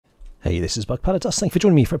Hey, this is BugPowderDust. Thank you for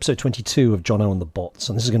joining me for episode 22 of Jono and the Bots.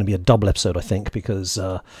 And this is going to be a double episode, I think, because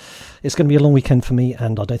it's going to be a long weekend for me,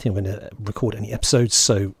 and I don't think I'm going to record any episodes.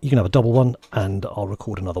 So you can have a double one, and I'll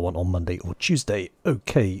record another one on Monday or Tuesday.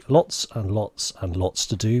 Okay, lots and lots and lots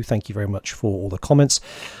to do. Thank you very much for all the comments.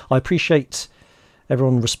 I appreciate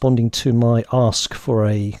everyone responding to my ask for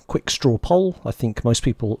a quick straw poll. I think most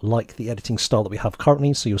people like the editing style that we have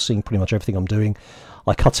currently, so you're seeing pretty much everything I'm doing.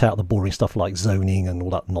 I cut out the boring stuff like zoning and all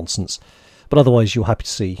that nonsense, but otherwise you're happy to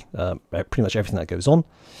see pretty much everything that goes on,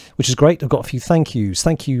 which is great. I've got a few thank yous.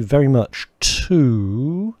 Thank you very much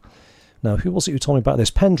to... Now, who was it who told me about this?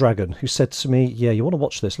 Pendragon, who said to me, yeah, you want to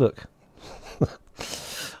watch this, look.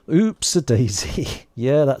 Oops-a-daisy.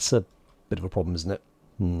 Yeah, that's a bit of a problem, isn't it?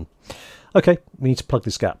 Okay, we need to plug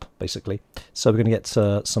this gap, basically. So we're going to get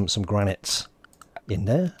some granite in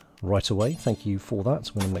there right away. Thank you for that.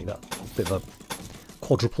 I'm going to make that a bit of a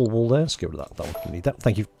quadruple wall there. Let's get rid of that. That one, we need that.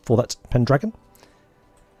 Thank you for that, Pendragon.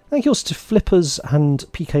 Thank you also to Flippers and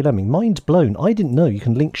PK Lemming. Mind blown. I didn't know you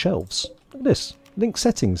can link shelves. Look at this. Link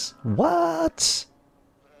settings. What?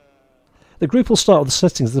 The group will start with the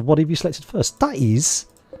settings of whatever you selected first. That is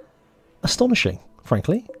astonishing,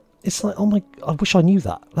 frankly. It's like, oh my, I wish I knew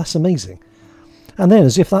that. That's amazing. And then,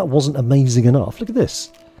 as if that wasn't amazing enough, look at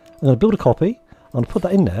this. I'm going to build a copy. I'm going to put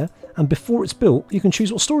that in there. And before it's built, you can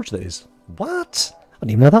choose what storage that is. What? I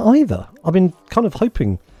didn't even know that either. I've been kind of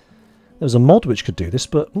hoping there was a mod which could do this,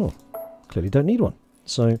 but well, clearly don't need one.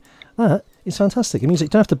 So that is fantastic. It means that you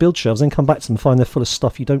don't have to build shelves, then come back to them and find they're full of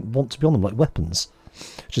stuff you don't want to be on them, like weapons.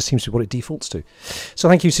 It just seems to be what it defaults to. So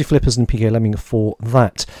thank you to Flippers and PK Lemming for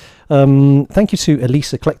that. Thank you to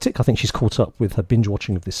Elise Eclectic. I think she's caught up with her binge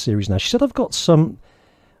watching of this series now. She said, I've got some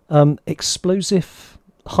high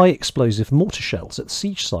explosive mortar shells at the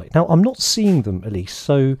siege site. Now, I'm not seeing them, Elise,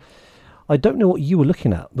 so I don't know what you were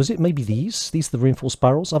looking at. Was it maybe these? These are the reinforced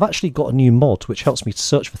barrels? I've actually got a new mod which helps me to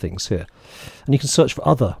search for things here. And you can search for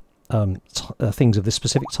other things of this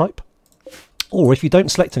specific type. Or if you don't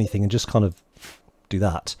select anything and just kind of do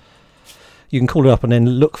that, you can call it up and then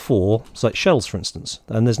look for, like, shells, for instance.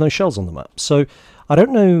 And there's no shells on the map. So I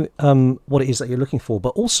don't know what it is that you're looking for.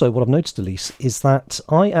 But also what I've noticed, Elise, is that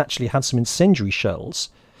I actually had some incendiary shells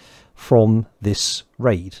from this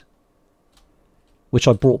raid, which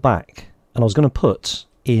I brought back. And I was going to put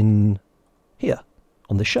in here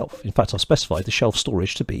on this shelf. In fact, I've specified the shelf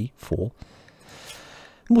storage to be for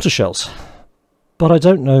mortar shells. But I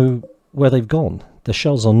don't know where they've gone. The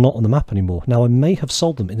shells are not on the map anymore. Now, I may have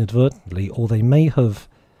sold them inadvertently, or they may have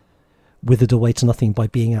withered away to nothing by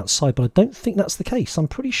being outside, but I don't think that's the case. I'm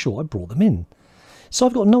pretty sure I brought them in. So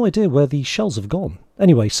I've got no idea where these shells have gone.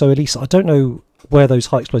 Anyway, so Elise, I don't know where those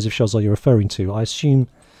high explosive shells are you're referring to. I assume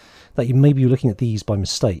that you maybe looking at these by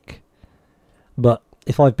mistake. But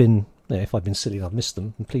if I've been silly and I've missed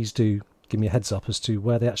them, then please do give me a heads up as to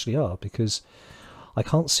where they actually are, because I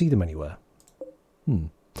can't see them anywhere.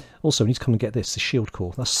 Also, we need to come and get this, the shield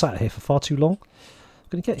core. That's sat here for far too long. I'm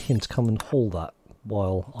going to get him to come and haul that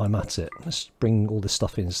while I'm at it. Let's bring all this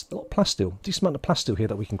stuff in. There's a lot of plasteel, decent amount of plasteel here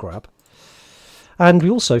that we can grab. And we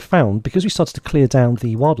also found, because we started to clear down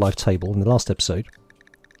the wildlife table in the last episode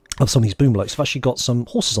of some of these boom lights, we've actually got some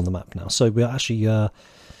horses on the map now. So we're actually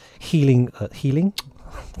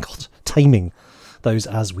taming those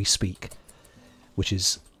as we speak, which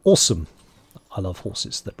is awesome. I love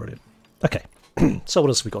horses, they're brilliant. Okay, so what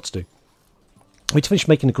else have we got to do? We need to finish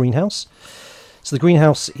making the greenhouse. So the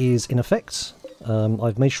greenhouse is in effect.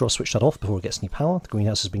 I've made sure I switch that off before it gets any power. The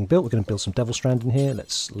greenhouse is being built. We're going to build some devil strand in here.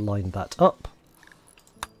 Let's line that up.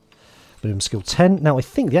 Minimum skill 10. Now I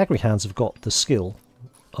think the agri hands have got the skill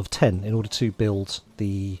of 10 in order to build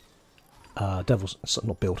the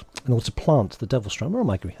in order to plant the devil strand. Where are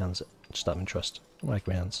my agri hands? Just out of interest. My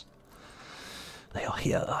agri hands. They are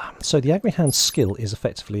here. So the agri hands skill is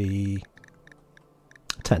effectively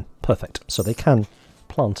 10. Perfect. So they can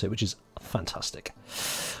plant it, which is fantastic.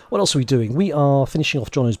 What else are we doing? We are finishing off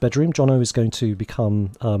Jono's bedroom. Jono is going to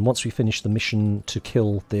become, once we finish the mission to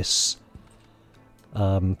kill this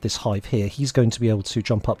this hive here, he's going to be able to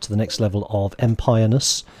jump up to the next level of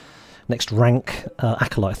Empireness. Next rank,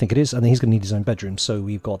 Acolyte I think it is, and then he's going to need his own bedroom, so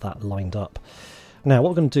we've got that lined up. Now what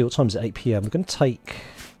we're going to do, what time is it? 8 PM. We're going to take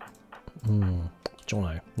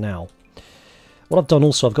Jono. Now, what I've done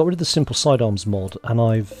also, I've got rid of the simple sidearms mod, and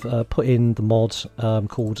I've put in the mod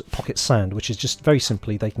called Pocket Sand, which is just very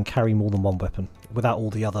simply they can carry more than one weapon without all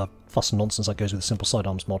the other fuss and nonsense that goes with the simple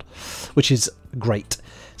sidearms mod, which is great.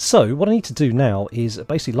 So what I need to do now is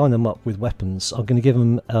basically line them up with weapons. I'm going to give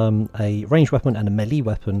them a ranged weapon and a melee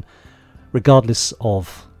weapon, regardless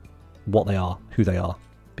of what they are, who they are.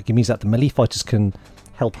 It means that the melee fighters can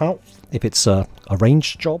help out if it's a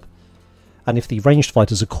ranged job, And if the ranged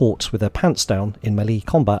fighters are caught with their pants down in melee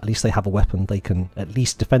combat, at least they have a weapon they can at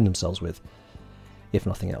least defend themselves with, if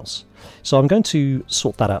nothing else. So I'm going to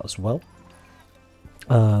sort that out as well.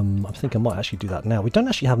 I think I might actually do that now. We don't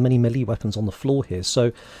actually have many melee weapons on the floor here, so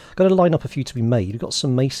I'm going to line up a few to be made. We've got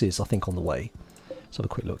some maces, I think, on the way. Let's have a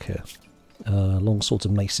quick look here. Long swords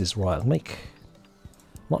and maces. Right, I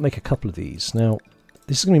might make a couple of these. Now,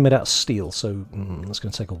 this is going to be made out of steel, so it's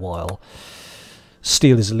going to take a while.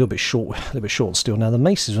 Steel is a little bit short on steel. Now, the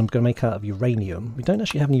maces I'm going to make out of uranium. We don't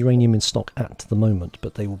actually have any uranium in stock at the moment,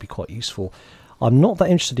 but they will be quite useful. I'm not that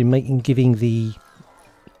interested in giving the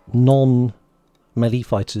non-melee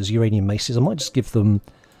fighters uranium maces. I might just give them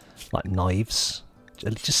like knives,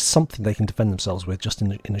 just something they can defend themselves with, just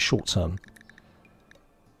in the short term.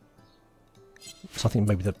 So I think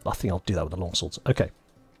I'll do that with the long swords. Okay.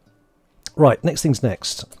 Right. Next thing's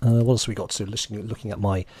next. What else have we got to do? Looking at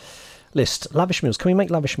my list. Lavish meals. Can we make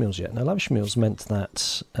lavish meals yet? Now, lavish meals meant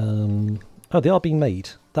that. Oh, they are being made.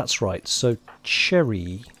 That's right. So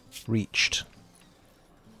Cherry reached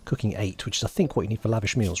cooking 8, which is I think what you need for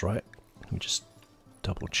lavish meals, right? Let me just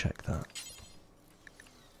double check that.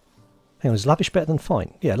 Hang on, is lavish better than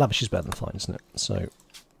fine? Yeah, lavish is better than fine, isn't it? So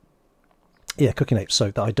yeah, cooking 8.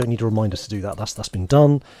 So that I don't need a reminder to do that. That's been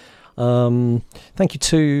done. Thank you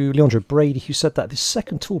to Leandro Brady, who said that this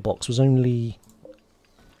second toolbox was only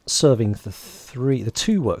serving the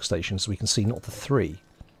 2 workstations, we can see, not the 3.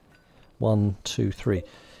 1, 2, 3.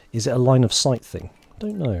 Is it a line of sight thing? I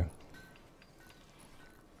don't know.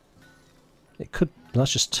 It could.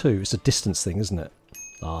 That's just 2. It's a distance thing, isn't it?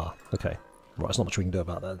 Ah, okay. Right, there's not much we can do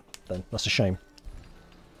about that then. That's a shame.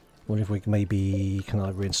 I wonder if we can maybe... Can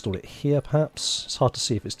I reinstall it here, perhaps? It's hard to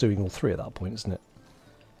see if it's doing all 3 at that point, isn't it?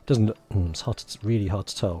 It doesn't look... it's really hard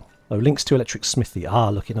to tell. Oh, links to electric smithy. Ah,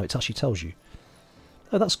 look, no, it actually tells you.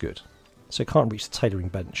 Oh, that's good. So it can't reach the tailoring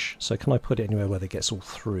bench. So can I put it anywhere where it gets all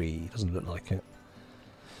 3? Doesn't look like it.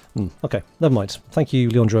 Okay, never mind. Thank you,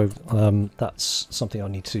 Leandro. That's something I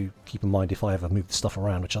need to keep in mind if I ever move the stuff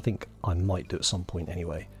around, which I think I might do at some point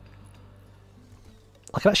anyway.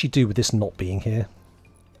 I could actually do with this not being here.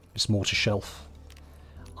 It's more to shelf.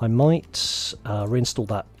 I might reinstall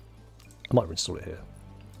that. I might reinstall it here.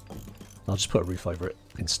 I'll just put a roof over it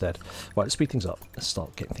instead. Right, let's speed things up. Let's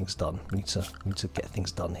start getting things done. We need to get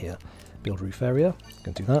things done here. Build roof area.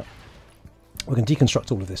 Going to do that. We can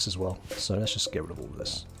deconstruct all of this as well. So let's just get rid of all of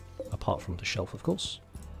this. Apart from the shelf, of course.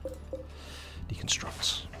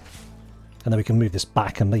 Deconstruct. And then we can move this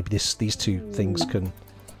back, and maybe these 2 things can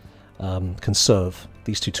serve.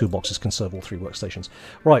 These 2 toolboxes can serve all 3 workstations.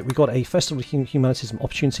 Right, we've got a Festival of Humanities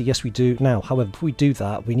opportunity. Yes, we do. Now, however, before we do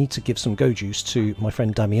that, we need to give some go juice to my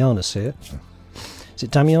friend Damianus here. Is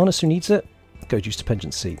it Damianus who needs it? Go juice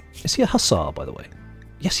dependency. Is he a hussar, by the way?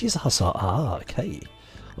 Yes, he is a hussar. Ah, okay.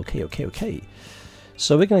 Okay.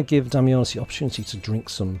 So we're going to give Damianus the opportunity to drink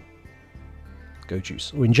some go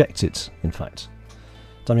juice, or inject it, in fact.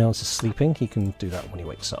 Damianus is sleeping. He can do that when he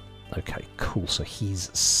wakes up. Okay, cool. So he's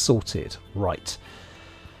sorted. Right.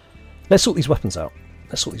 Let's sort these weapons out.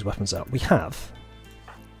 We have...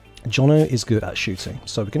 Jono is good at shooting,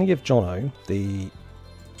 so we're going to give Jono the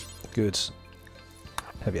good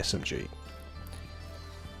heavy SMG.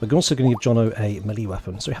 We're also going to give Jono a melee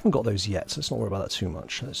weapon, so we haven't got those yet, so let's not worry about that too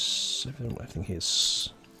much. Let's everything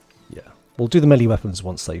here's... Yeah. We'll do the melee weapons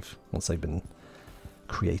once they've been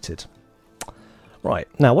created. Right,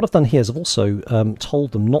 now what I've done here is I've also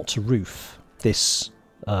told them not to roof this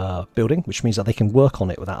building, which means that they can work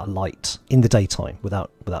on it without a light in the daytime,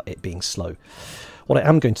 without it being slow. What I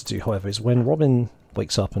am going to do, however, is when Robin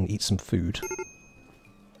wakes up and eats some food...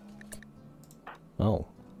 Oh,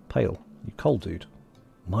 Pale, you cold, dude.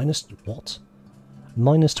 Minus what?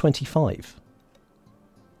 Minus 25.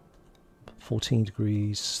 14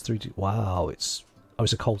 degrees, 3 degrees... Wow, it's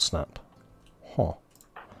a cold snap. Huh.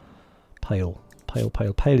 Pale.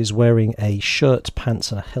 Pale is wearing a shirt,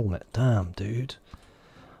 pants, and a helmet. Damn, dude.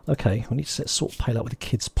 Okay, we need to sort Pale out with a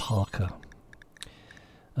kid's parka.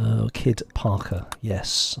 Kid parka.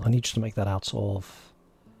 Yes, I need you to make that out of...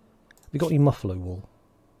 Have you got any muffalo wool?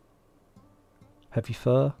 Heavy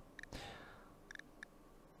fur?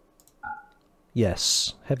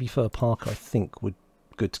 Yes, heavy fur parka I think would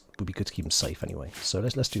be good to keep them safe anyway. So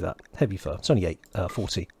let's do that. Heavy fur. It's only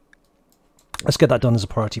 40. Let's get that done as a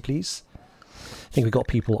priority, please. I think we've got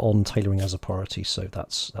people on tailoring as a priority, so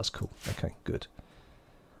that's cool. Okay, good.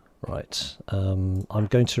 Right. I'm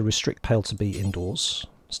going to restrict Pale to be indoors.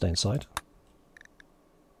 Stay inside.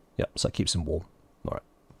 Yep, so that keeps him warm. Alright,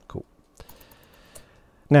 cool.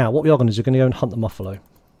 Now, what we are going to do is we're going to go and hunt the muffalo.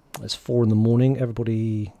 It's 4 in the morning.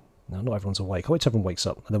 Everybody... No, not everyone's awake. I'll wait till everyone wakes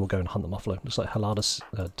up, and then we'll go and hunt the muffalo. Looks like Haladus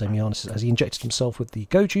Damianus, has he injected himself with the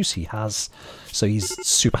go juice? He has. So he's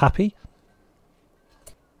super happy.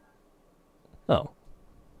 Oh.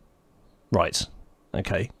 Right.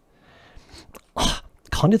 Okay.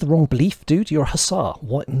 Kind of the wrong belief, dude. You're a hussar.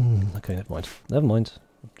 What? Okay, never mind. Never mind.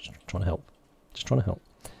 I'm just trying to help. Just trying to help.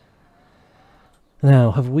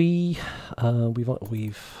 Now, have we...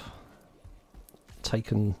 we've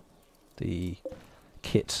taken the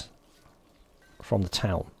kit from the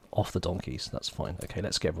town off the donkeys. That's fine. Okay,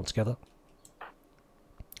 let's get everyone together.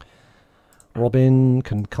 Robin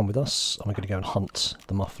can come with us. I'm going to go and hunt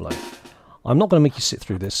the muffalo. I'm not going to make you sit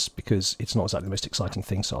through this because it's not exactly the most exciting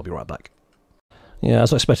thing, so I'll be right back. Yeah,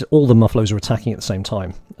 as I expected, all the muffaloes are attacking at the same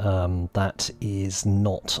time. That is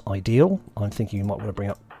not ideal. I'm thinking you might want to bring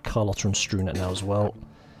up Carlotta and Strunet now as well.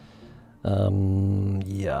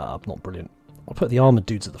 Yeah, not brilliant. I'll put the armoured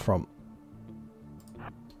dudes at the front.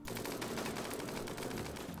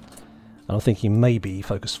 And I'm thinking maybe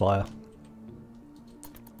focus fire.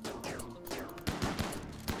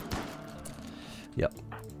 Yep.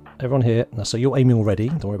 Everyone here. Now, so you're aiming already.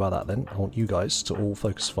 Don't worry about that then. I want you guys to all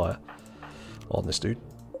focus fire on this dude.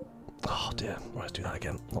 Oh dear. Right, let's do that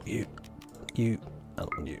again. Not you. You. And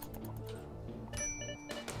on you.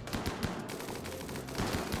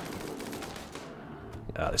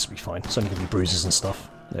 Yeah, this will be fine. It's only going to be bruises and stuff.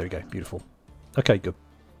 There we go. Beautiful. Okay, good.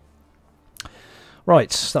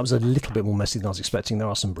 Right, that was a little bit more messy than I was expecting. There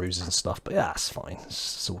are some bruises and stuff, but yeah, it's fine.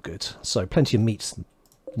 It's all good. So, plenty of meat,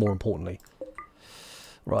 more importantly.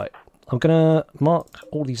 Right, I'm going to mark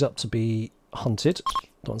all these up to be hunted.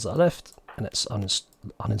 The ones that are left. And let's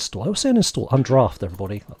uninstall. I will say uninstall. Undraft,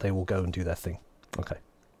 everybody. They will go and do their thing. Okay.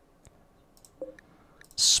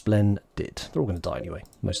 Splendid. They're all going to die anyway.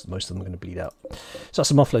 Most of them are going to bleed out. So that's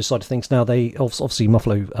the muffalo side of things. Now, they obviously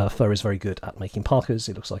muffalo fur is very good at making parkas.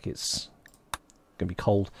 It looks like it's going to be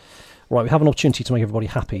cold. Right, we have an opportunity to make everybody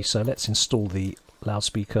happy. So let's install the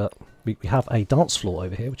loudspeaker. We have a dance floor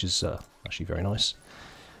over here, which is actually very nice.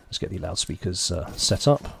 Let's get the loudspeakers set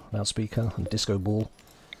up. Loudspeaker and disco ball.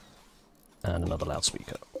 And another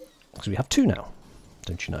loudspeaker. Because we have two now.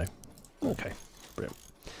 Don't you know? Okay, brilliant.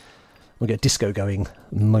 We'll get disco going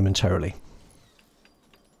momentarily.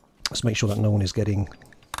 Let's make sure that no one is getting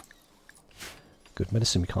good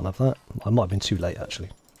medicine. We can't have that. I might have been too late, actually.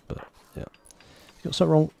 But, yeah. He got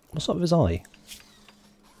something wrong. What's up with his eye?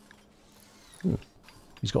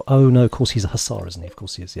 He's got... Oh, no, of course he's a hussar, isn't he? Of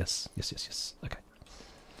course he is, yes. Yes. Okay.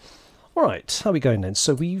 Alright, how are we going then?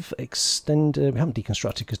 So we've extended... We haven't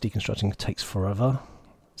deconstructed because deconstructing takes forever.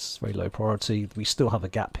 It's very low priority. We still have a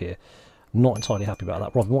gap here. Not entirely happy about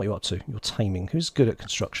that. Robin, what are you up to? You're taming. Who's good at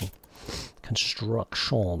construction?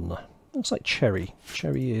 Construction. Looks like Cherry.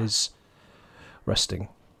 Cherry is resting.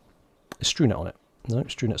 Is Strunet on it? No,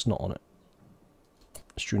 Strunet's not on it.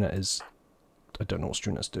 Strunet is... I don't know what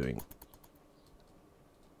Strunet's doing.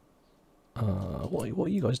 What are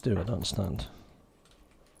you guys doing? I don't understand.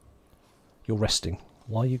 You're resting.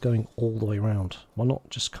 Why are you going all the way around? Why not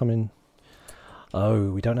just come in?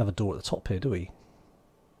 Oh, we don't have a door at the top here, do we?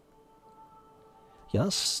 Yeah,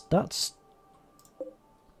 that's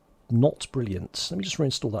not brilliant. Let me just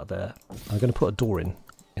reinstall that there. I'm going to put a door in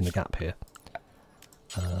the gap here.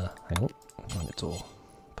 Hang on. Find a door.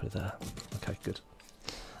 Put it there. Okay, good.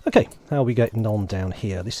 Okay, how are we getting on down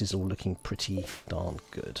here? This is all looking pretty darn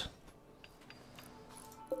good.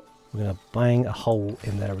 We're going to bang a hole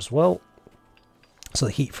in there as well. So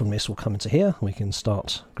the heat from this will come into here. We can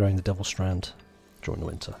start growing the devil strand during the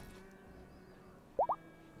winter.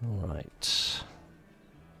 Alright.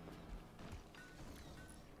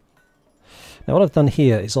 Now what I've done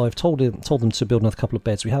here is I've told them to build another couple of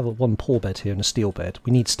beds. We have one poor bed here and a steel bed.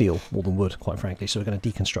 We need steel more than wood, quite frankly, so we're going to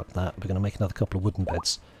deconstruct that. We're going to make another couple of wooden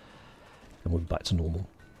beds. And we'll be back to normal.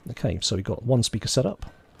 Okay, so we've got one speaker set up.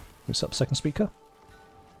 Can we set up a second speaker?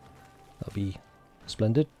 That'll be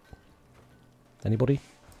splendid. Anybody?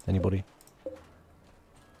 Anybody?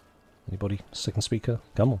 Anybody? Second speaker?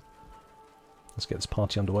 Come on. Let's get this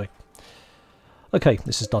party underway. Okay,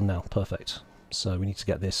 this is done now. Perfect. So we need to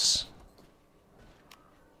get this...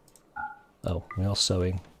 Oh, we are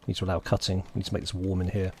sewing. We need to allow cutting. We need to make this warm in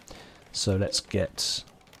here. So let's get...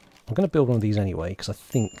 I'm going to build one of these anyway, because I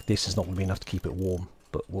think this is not going to be enough to keep it warm,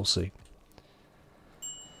 but we'll see.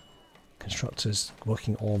 Constructor's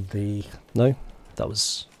working on the... No, that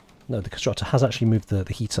was... No, the constructor has actually moved the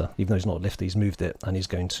heater, even though he's not a lifter, he's moved it, and he's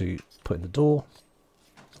going to put in the door.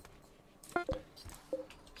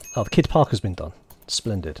 Oh, the kid park has been done.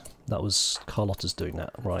 Splendid. That was Carlotta's doing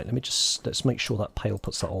that. Right, let's make sure that Pale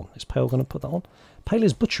puts that on. Is Pale going to put that on? Pale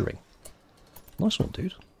is butchering. Nice one,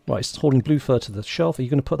 dude. Right, it's holding blue fur to the shelf. Are you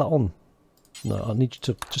going to put that on? No, I need you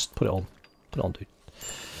to just put it on. Put it on, dude.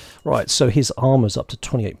 Right, so his armour's up to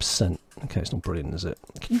 28%. Okay, it's not brilliant, is it?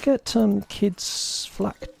 Can you get kids'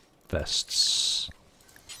 flak vests?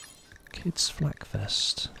 Kids' flak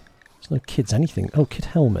vest. There's no kids anything. Oh, kid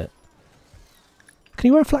helmet. Can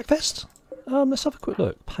you wear a flak vest? Let's have a quick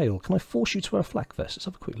look. Pale, can I force you to wear a flak vest? Let's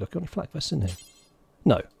have a quick look. Are any flak vests in here?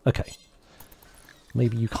 No. Okay.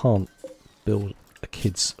 Maybe you can't build a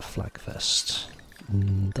kid's flak vest.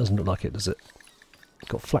 Doesn't look like it, does it?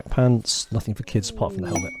 Got flak pants, nothing for kids apart from the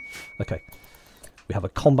helmet. Okay. We have a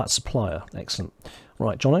combat supplier. Excellent.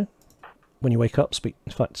 Right, Jono, when you wake up, speak.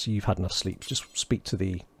 In fact, you've had enough sleep. Just speak to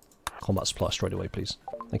the combat supplier straight away, please.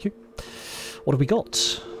 Thank you. What have we got?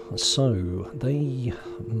 So, they...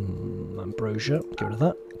 ambrosia, get rid of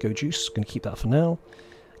that. Go juice, going to keep that for now.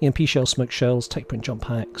 EMP shells, smoke shells, tech print jump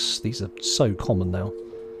packs. These are so common now.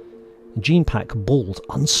 Gene pack, bald,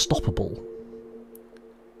 unstoppable.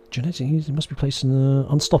 Genetic, it must be placed in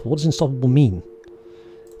unstoppable. What does unstoppable mean?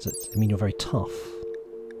 Does it mean you're very tough?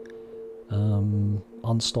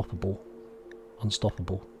 Unstoppable.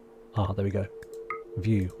 Unstoppable. Ah, there we go.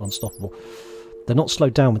 View, unstoppable. They're not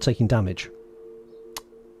slowed down when taking damage.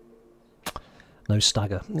 No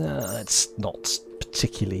stagger. It's not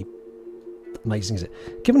particularly amazing, is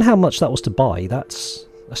it? Given how much that was to buy, that's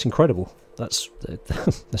incredible. They're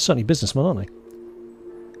certainly businessmen, aren't they?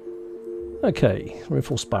 Okay,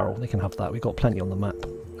 reinforced barrel, they can have that. We've got plenty on the map.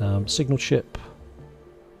 Signal chip.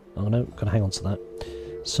 Oh no, going to hang on to that.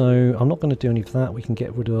 So I'm not going to do any of that. We can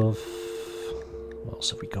get rid of... What else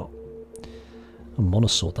have we got? A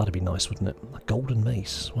monosword, that'd be nice, wouldn't it? A golden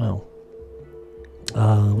mace, wow.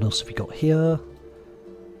 What else have we got here?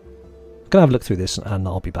 I'm going to have a look through this and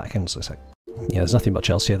I'll be back in just a sec. Yeah, there's nothing much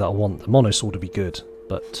else here that I want. The monosword would be good,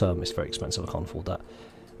 but it's very expensive, I can't afford that.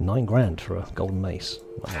 9 grand for a golden mace.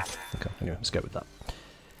 Wow. Okay, anyway, let's go with that.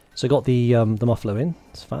 So got the muffler in.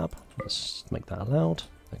 It's fab. Let's make that allowed.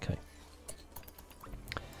 Okay.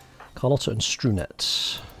 Carlotta and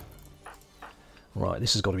Strunet. Right,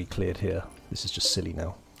 this has got to be cleared here. This is just silly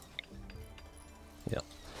now. Yeah.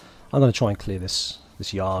 I'm going to try and clear this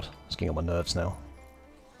yard. It's getting on my nerves now.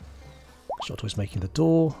 Shoto is making the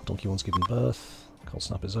door. Donkey One's giving birth. Cold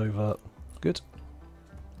Snap is over. Good.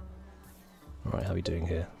 Alright, how are we doing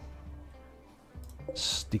here?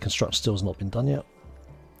 Deconstruct still has not been done yet.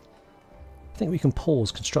 I think we can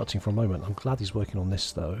pause constructing for a moment. I'm glad he's working on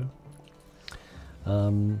this though.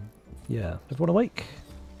 Yeah, everyone awake?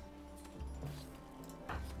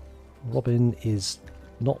 Robin is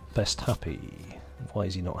not best happy. Why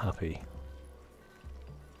is he not happy?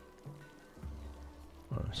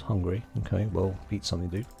 Oh, he's hungry. Okay, well, eat something,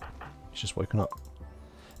 dude. He's just woken up.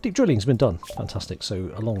 Deep drilling's been done. Fantastic.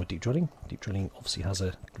 So, along with deep drilling obviously has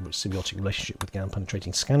a symbiotic relationship with GAN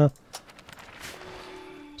penetrating scanner.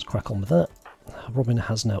 Let's crack on with that. Robin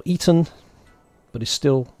has now eaten, but is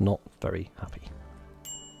still not very happy.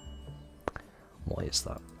 Why is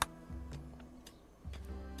that?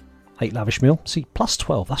 8 lavish meal. See, plus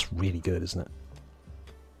 12. That's really good, isn't it?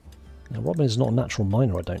 Now, Robin is not a natural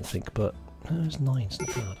miner, I don't think, but no, it's 9. It's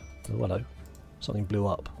not bad. Oh, hello. Something blew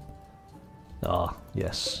up. Ah,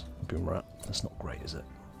 yes. Boom rat. That's not great, is it?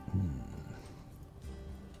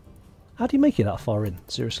 How do you make it that far in?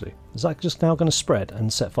 Seriously. Is that just now going to spread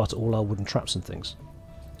and set fire to all our wooden traps and things?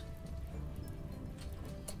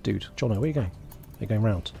 Dude, Jono, where are you going? You're going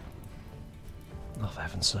round. Oh, for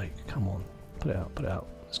heaven's sake. Come on. Put it out, put it out.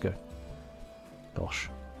 Let's go. Gosh.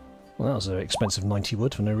 Well, that was an expensive 90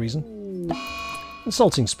 wood for no reason.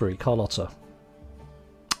 Insulting spree, Carlotta.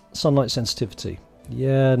 Sunlight sensitivity.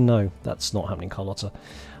 Yeah, no, that's not happening, Carlotta.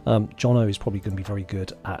 Jono is probably going to be very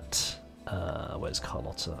good at... where's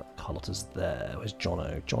Carlotta? Carlotta's there. Where's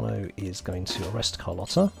Jono? Jono is going to arrest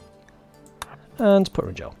Carlotta and put her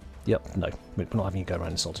in jail. Yep, no, we're not having you go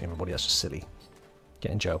around insulting everybody. That's just silly.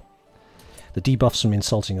 Get in jail. The debuffs from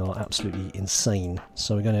insulting are absolutely insane.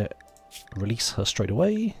 So we're going to release her straight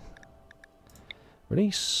away.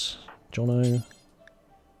 Release. Jono.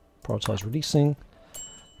 Prioritise releasing.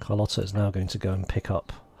 Carlotta is now going to go and pick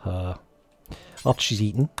up her, after she's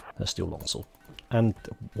eaten, her steel longsword. And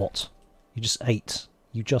what? You just ate.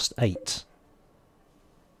 You just ate.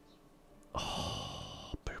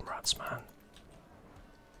 Oh, boom rats, man.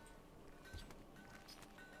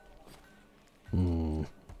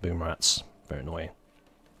 Boom rats. Very annoying.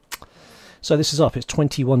 So this is up. It's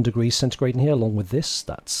 21 degrees centigrade in here along with this.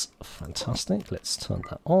 That's fantastic. Let's turn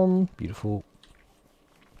that on. Beautiful.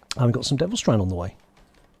 And we've got some Devil Strand on the way.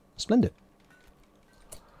 Splendid.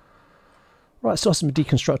 Right, still hasn't been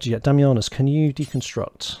deconstructed yet. Damianus, can you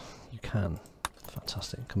deconstruct? You can.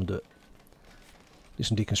 Fantastic. Come and do it. Do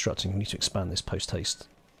some deconstructing. We need to expand this post-haste.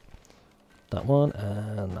 That one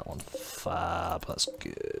and that one. Fab. That's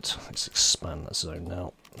good. Let's expand that zone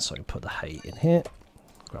now. So I can put the hay in here.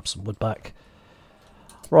 Grab some wood back.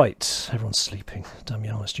 Right, everyone's sleeping. Damn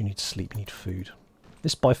Yards, you need to sleep, you need food.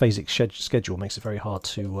 This biphasic schedule makes it very hard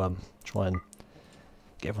to try and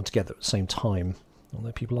get everyone together at the same time.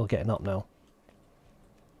 Although people are getting up now.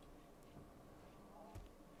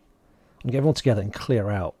 And get everyone together and clear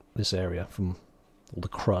out this area from all the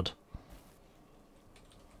crud.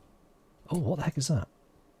 Oh, what the heck is that?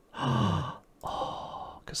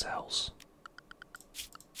 Oh, gazelles.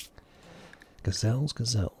 Gazelles,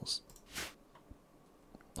 gazelles.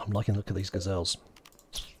 I'm liking the look of these gazelles.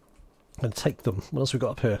 I'm going to take them. What else we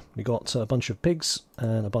got up here? We got a bunch of pigs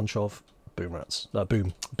and a bunch of boom rats.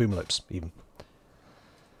 Boomalopes, even.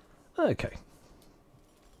 Okay.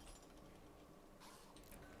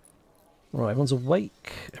 Right, everyone's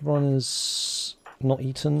awake. Everyone is not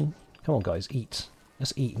eaten. Come on, guys, eat.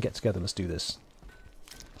 Let's eat and get together. Let's do this.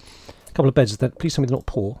 A couple of beds. Please tell me they're not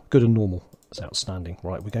poor. Good and normal. That's outstanding.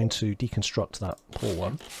 Right, we're going to deconstruct that poor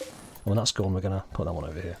one. And when that's gone, we're going to put that one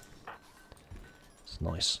over here. It's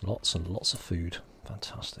nice. Lots and lots of food.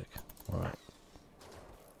 Fantastic. Alright.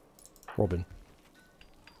 Robin.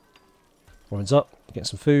 Robin's up. Getting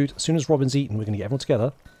some food. As soon as Robin's eaten, we're going to get everyone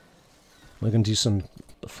together. We're going to do some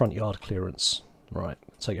front yard clearance. Right.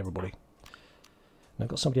 Take everybody. Now I've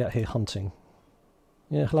got somebody out here hunting.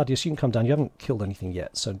 Yeah, Haladius, you can come down. You haven't killed anything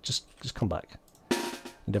yet, so just come back.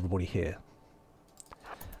 And everybody here.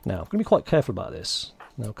 Now, I'm going to be quite careful about this.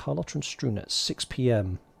 Now, Carlotta and Strunet, 6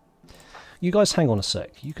 PM. You guys hang on a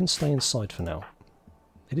sec. You can stay inside for now.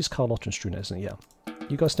 It is Carlotta and Strunet, isn't it? Yeah.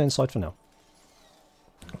 You guys stay inside for now.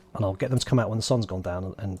 And I'll get them to come out when the sun's gone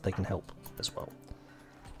down and they can help as well.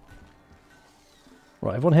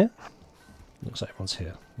 Right, everyone here? Looks like everyone's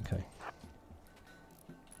here. Okay.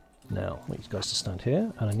 Now, I want you guys to stand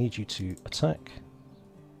here, and I need you to attack.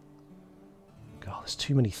 God, there's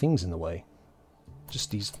too many things in the way. Just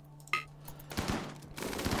these...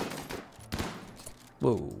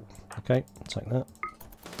 Whoa. Okay, attack that.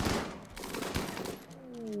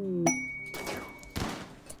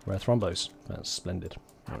 Rare thrombos. That's splendid.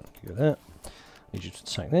 Right, go there. Need you to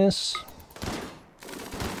attack this.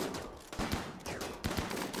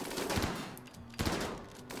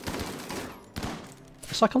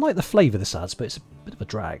 It's like I like the flavour this adds, but it's a bit of a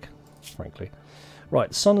drag, frankly. Right,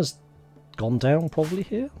 the sun has gone down probably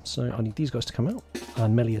here, so I need these guys to come out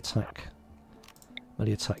and melee attack.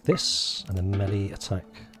 Melee attack this, and then melee attack.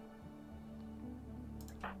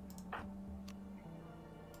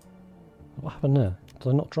 What happened there? Did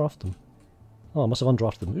I not draft them? Oh, I must have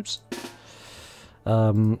undrafted them. Oops.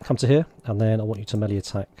 Come to here, and then I want you to melee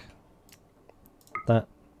attack that,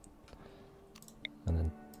 and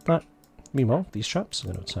then that. Meanwhile, these chaps are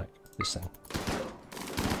going to attack this thing.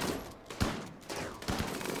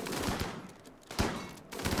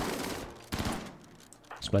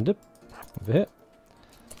 Splendid. Over here.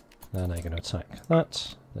 And now you're going to attack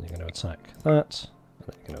that, then you're going to attack that, and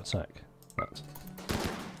then you're going to attack that.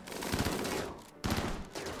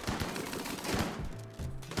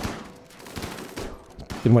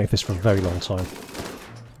 Been waiting for this for a very long time.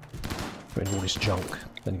 Putting all this junk.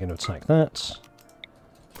 Then you're going to attack that.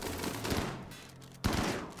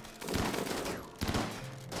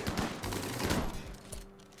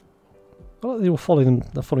 Well, they all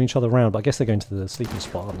they're following each other around, but I guess they're going to the sleeping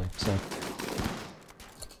spot, aren't they? So.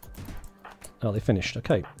 Oh, they finished.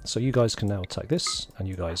 Okay, so you guys can now attack this, and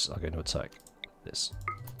you guys are going to attack this.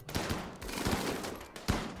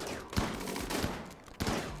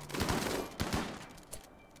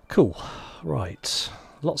 Cool. Right.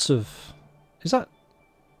 Lots of...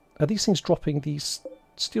 Are these things dropping these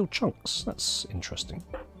steel chunks? That's interesting.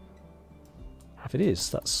 If it is,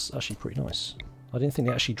 that's actually pretty nice. I didn't think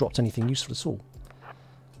they actually dropped anything useful at all.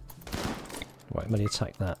 Right, melee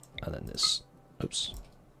attack that, and then this. Oops.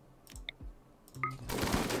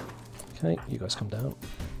 Okay, you guys come down.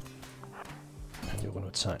 And you're going to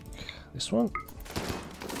attack this one.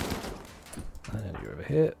 And then you're over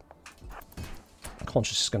here.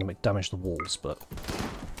 Conscious is going to damage the walls, but...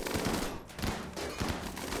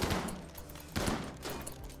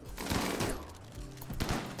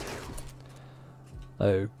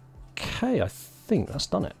 Okay, I think that's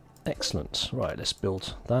done it. Excellent. Right, let's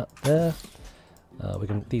build that there.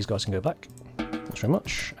 These guys can go back. Thanks very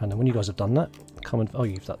much. And then when you guys have done that, come and... Oh,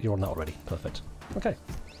 you're on that already. Perfect. Okay.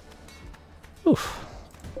 Oof.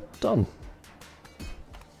 Done.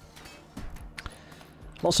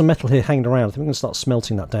 Lots of metal here hanging around. I think we're going to start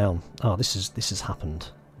smelting that down. Ah, this has happened.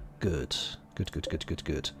 Good.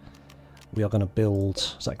 Good. we are going to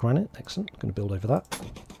build... Is that granite? Excellent. Going to build over that.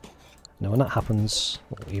 Now when that happens,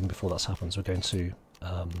 or even before that happens, we're going to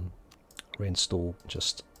reinstall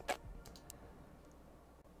just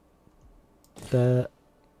there.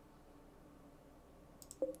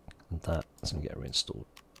 And that's going to get reinstalled.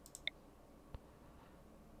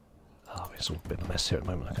 Oh, it's all a bit of a mess here at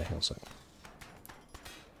the moment. Okay, hang on a second.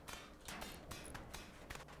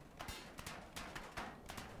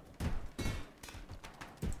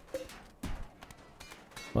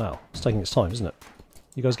 Wow, it's taking its time, isn't it?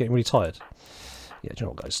 You guys getting really tired? Yeah, do you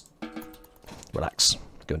know what, guys? Relax.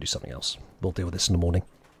 Go and do something else. We'll deal with this in the morning.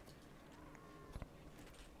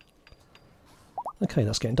 Okay,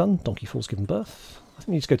 that's getting done. Donkey Fool's given birth. I think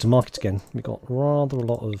we need to go to market again. We've got rather a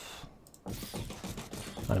lot of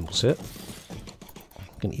animals here.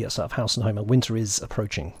 Going to eat us out of house and home, and winter is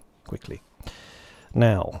approaching quickly.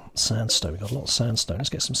 Now, sandstone. We've got a lot of sandstone. Let's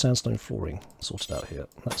get some sandstone flooring sorted out here.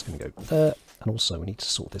 That's going to go there. And also we need to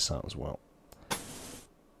sort this out as well.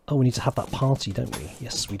 Oh, we need to have that party, don't we?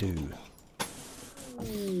 Yes, we do.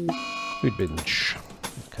 Food binge.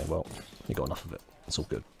 Okay, well, you got enough of it. It's all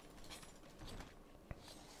good.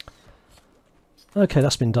 Okay,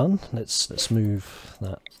 that's been done. Let's move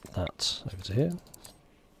that over to here.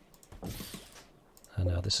 And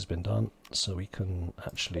now this has been done, so we can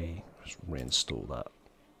actually just reinstall that.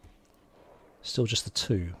 Still just the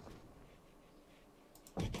 2.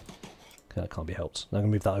 Okay, that can't be helped. Now I'm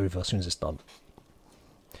going to move that over as soon as it's done.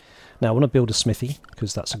 Now I want to build a smithy,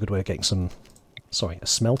 because that's a good way of getting some... Sorry, a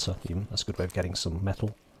smelter even. That's a good way of getting some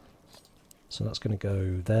metal. So that's going to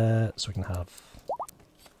go there, so we can have...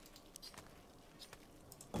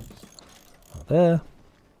 there.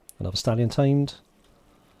 Another stallion tamed.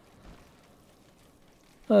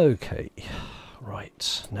 Okay.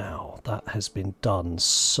 Right, now that has been done,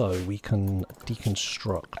 so we can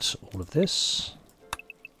deconstruct all of this.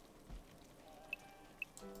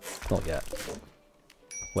 Not yet.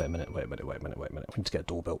 Wait a minute, wait a minute, wait a minute, wait a minute. We need to get a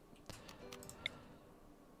door built.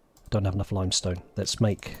 Don't have enough limestone. Let's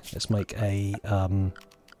make a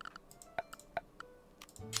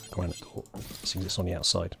granite door. Seems it's on the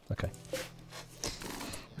outside. Okay.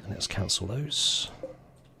 And let's cancel those.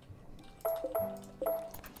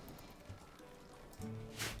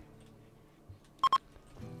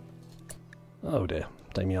 Oh dear,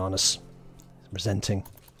 Damianus resenting.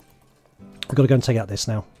 We've got to go and take out this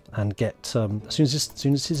now and get as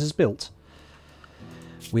soon as this is built,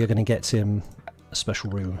 we are going to get him a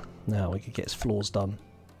special room. Now we can get his floors done.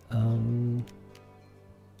 I'm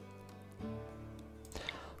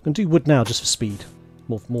going to do wood now just for speed,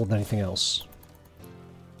 more than anything else.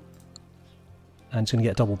 And it's going to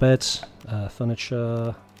get a double bed,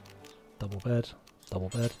 furniture, double bed.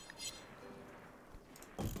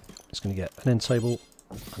 It's going to get an end table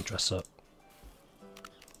and dresser.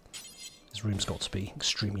 His room's got to be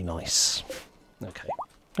extremely nice. Okay.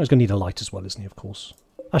 He's going to need a light as well, isn't he, of course?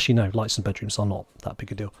 Actually, no, lights in bedrooms are not that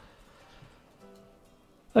big a deal.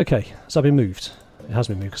 Okay, has that been moved? It has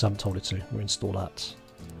been moved because I haven't told it to. Reinstall that.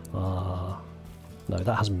 No,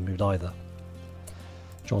 that hasn't been moved either.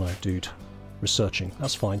 Jono, dude. Researching.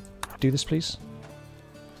 That's fine. Do this, please.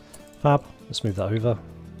 Fab. Let's move that over.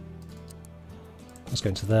 That's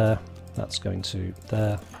going to there. That's going to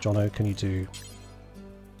there. Jono, can you do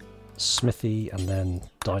smithy and then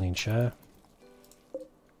dining chair?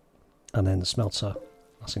 And then the smelter.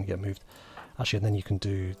 That's going to get moved. Actually, and then you can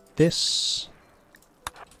do this.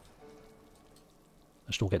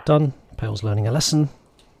 That should all get done. Pale's learning a lesson.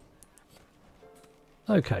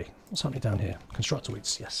 Okay, what's happening down here?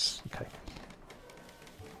 Constructoids, yes. Okay.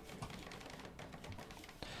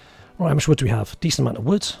 Right, how much wood do we have? Decent amount of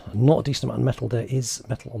wood, not a decent amount of metal. There is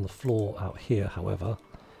metal on the floor out here, however,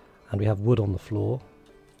 and we have wood on the floor.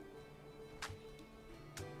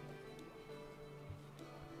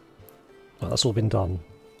 Well, that's all been done.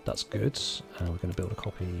 That's good. And we're going to build a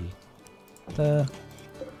copy there.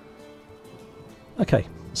 Okay,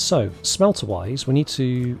 so smelter-wise, we need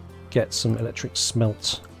to get some electric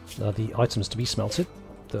smelt, the items to be smelted,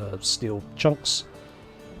 the steel chunks.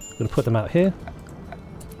 I'm going to put them out here.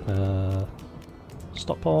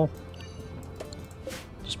 Stockpile.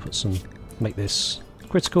 Just put some, make this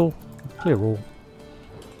critical, clear all.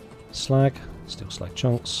 Slag, steel slag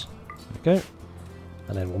chunks. There we go.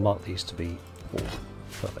 And then we'll mark these to be all.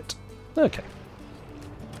 Perfect. Okay.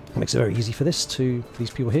 Makes it very easy for these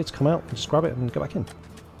people here to come out and just grab it and go back in.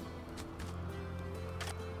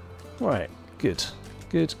 Right, good.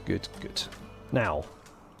 Good. Now,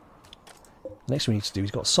 next we need to do,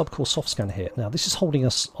 we've got subcore soft scan here. Now this is holding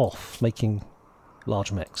us off making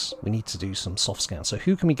large mechs. We need to do some soft scan. So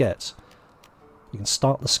who can we get We can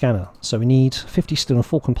start the scanner. So we need 50 steel and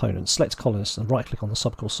 4 components. Select colonist and right click on the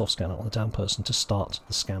subcore soft scanner on the down person to start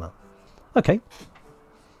the scanner. Okay.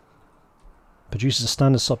 Produces a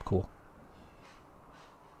standard subcore.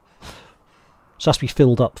 So it has to be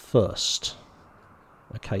filled up first.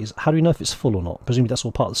 Okay, how do we know if it's full or not? Presumably that's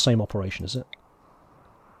all part of the same operation, is it?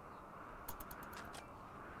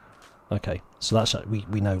 Okay, so that's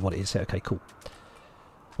we know what it is here. Okay, cool.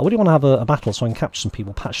 I really want to have a battle so I can capture some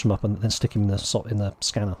people, patch them up, and then stick them in the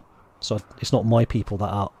scanner. So it's not my people that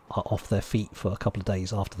are off their feet for a couple of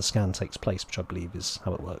days after the scan takes place, which I believe is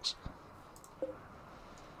how it works.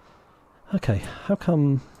 Okay, how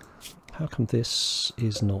come this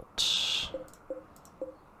is not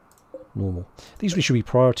normal? These really should be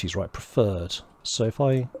priorities, right? Preferred. So if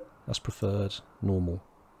that's preferred, normal.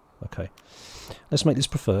 Okay, let's make this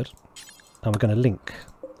preferred, and we're going to link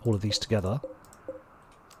all of these together.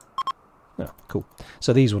 Oh, cool.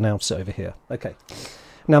 So these will now sit over here. Okay.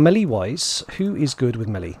 Now melee-wise, who is good with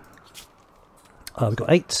melee? We've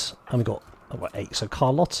got 8, and we've got 8. So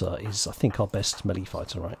Carlotta is, I think, our best melee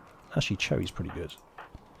fighter, right? Actually, Cherry's pretty good.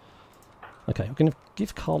 Okay, we're going to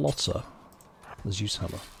give Carlotta the Zeus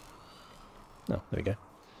hammer. Oh, there we go.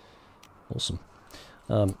 Awesome.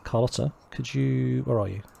 Carlotta, could you... Where are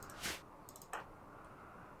you?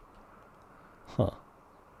 Huh.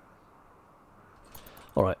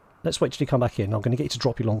 Alright, let's wait till you come back in. I'm going to get you to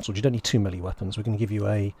drop your longsword. You don't need 2 melee weapons. We're going to give you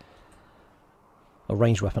a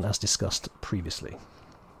ranged weapon as discussed previously.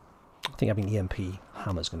 I think having EMP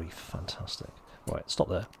hammer is going to be fantastic. Right, stop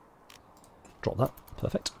there. Drop that.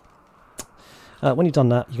 Perfect. When you've done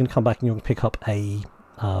that, you're going to come back and you're going to pick up a...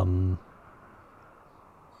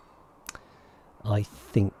 I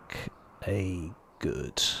think a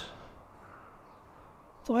good...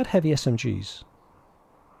 I thought I had heavy SMGs.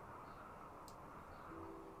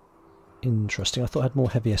 Interesting. I thought I had more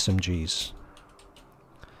heavy SMGs.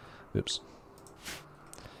 Oops.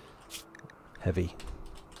 Heavy.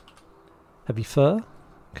 Heavy fur?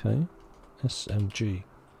 Okay. SMG.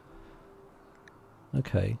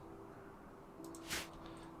 Okay.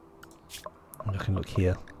 I can look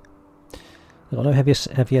here. I've got no heavy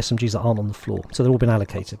SMGs that aren't on the floor, so they've all been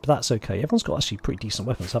allocated, but that's okay. Everyone's got actually pretty decent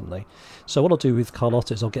weapons, haven't they? So what I'll do with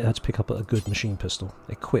Carlotta is I'll get her to pick up a good machine pistol.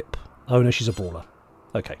 Equip. Oh no, she's a brawler.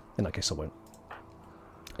 Okay, in that case I won't.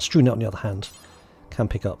 Strunet, on the other hand, can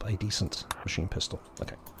pick up a decent machine pistol.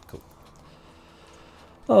 Okay, cool.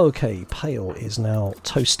 Okay, Pale is now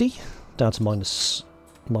toasty, down to minus,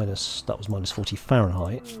 that was minus 40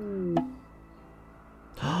 Fahrenheit.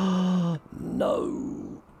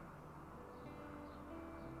 No!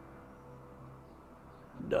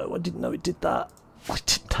 No, I didn't know it did that. I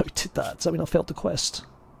didn't know it did that. Does that mean I failed the quest?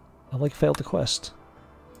 Have I failed the quest?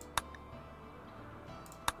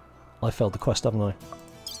 I failed the quest, haven't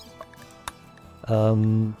I?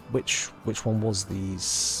 Which one was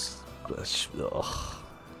these? Ugh.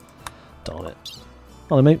 Darn it.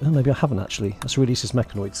 Oh, maybe I haven't actually. Let's release his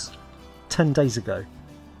mechanoids. 10 days ago.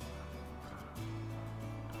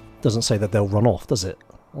 Doesn't say that they'll run off, does it?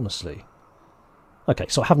 Honestly. Okay,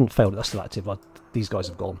 so I haven't failed it. That's still active. These guys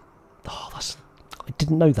have gone. Oh, I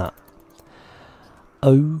didn't know that.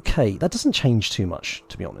 Okay, that doesn't change too much,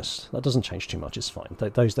 to be honest. That doesn't change too much. It's fine.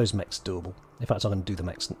 Those mechs doable. In fact, I'm going to do the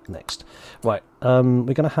mechs next. Right,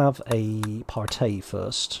 we're going to have a partay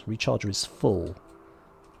first. Recharger is full.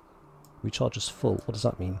 Recharger's full. What does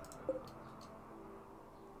that mean?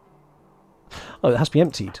 Oh, it has to be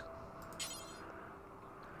emptied.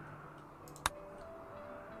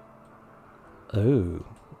 Oh,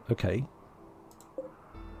 okay.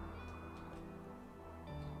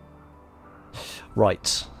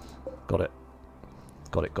 Right. Got it.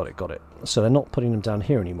 Got it. So they're not putting them down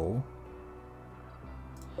here anymore.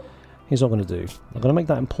 Here's what I'm going to do. I'm going to make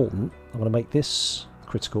that important. I'm going to make this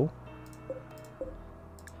critical.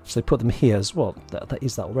 So they put them here as well. That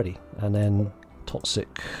is that already. And then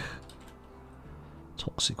toxic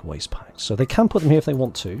waste packs. So they can put them here if they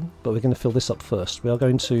want to, but we're going to fill this up first. We are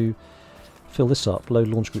going to fill this up. Load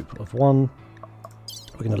launch group of 1.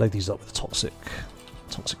 We're going to load these up with toxic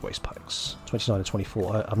waste packs. 29 and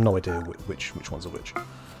 24. I have no idea which ones are which.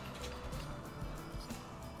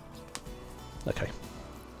 Okay.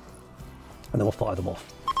 And then we'll fire them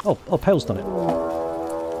off. Oh, Pale's done it.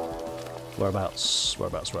 Whereabouts?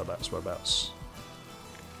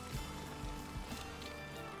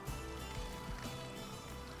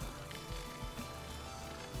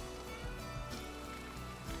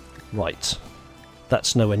 Right.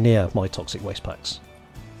 That's nowhere near my toxic waste packs.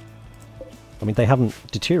 I mean, they haven't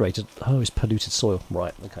deteriorated. Oh, it's polluted soil.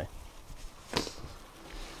 Right, okay.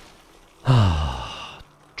 Ah,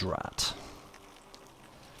 drat.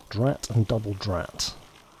 Drat and double drat.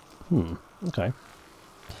 Okay.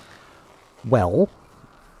 Well,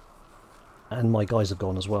 and my guys have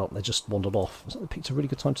gone as well. They just wandered off. So they picked a really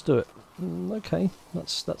good time to do it. Okay,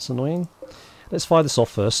 that's annoying. Let's fire this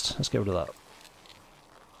off first. Let's get rid of that.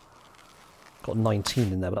 Got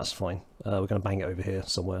 19 in there, but that's fine. We're going to bang it over here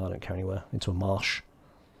somewhere. I don't care anywhere. Into a marsh.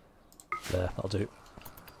 There, that'll do.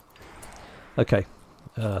 Okay,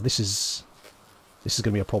 this is going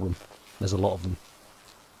to be a problem. There's a lot of them.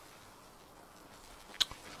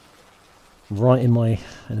 Right in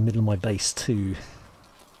the middle of my base too.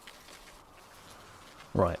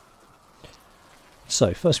 Right.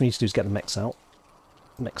 So first we need to do is get the mechs out.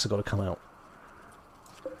 Mechs have got to come out.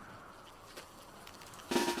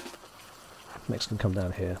 Mechs can come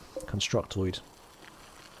down here. Constructoid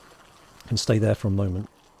can stay there for a moment.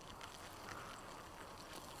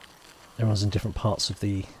 Everyone's in different parts of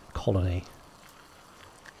the colony.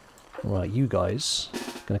 Right, you guys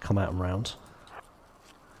are going to come out and round.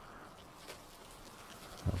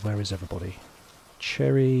 Where is everybody?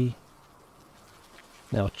 Cherry.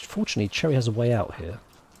 Now, fortunately, Cherry has a way out here.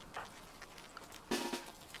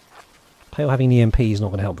 Pale having EMP is not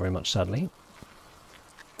going to help very much, sadly.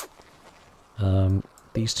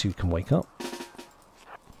 These two can wake up.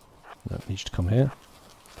 No, need you to come here.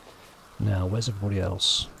 Now, where's everybody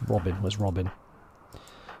else? Robin, where's Robin?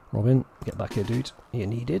 Robin, get back here, dude. You're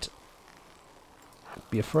needed.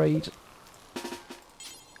 Be afraid.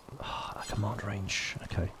 Command range,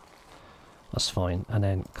 okay. That's fine. And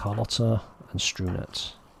then Carlotta and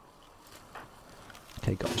Strunet.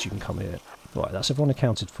 Okay, guys, you can come here. Right, that's everyone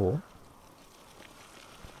accounted for.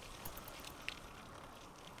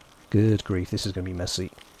 Good grief, this is going to be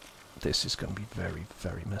messy. This is going to be very,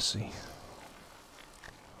 very messy.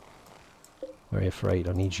 Very afraid.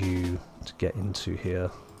 I need you to get into here.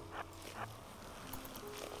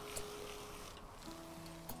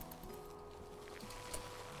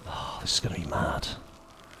 Oh, this is going to be mad.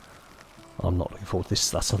 I'm not looking forward to this.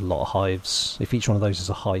 That's a lot of hives. If each one of those is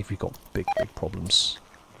a hive, you've got big, big problems.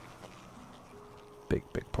 Big,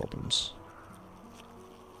 big problems.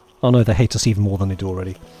 Oh no, they hate us even more than they do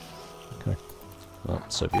already. Okay. Well,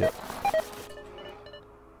 so be it.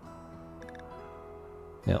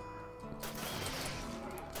 Yep.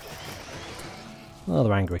 Oh,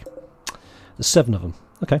 they're angry. There's 7 of them.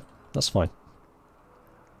 Okay, that's fine.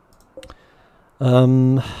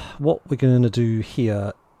 What we're going to do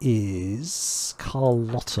here is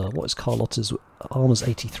Carlotta. What is Carlotta's? Armor's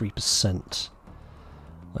 83%.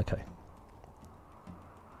 Okay.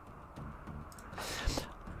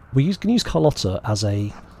 We're going to use Carlotta as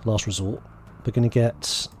a last resort. We're going to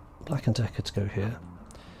get Black and Decker to go here.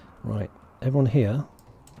 Right, everyone here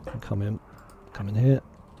can come in. Come in here.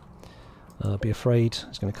 Be afraid.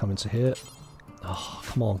 It's going to come into here. Oh,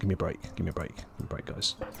 come on, give me a break. Give me a break. Give me a break,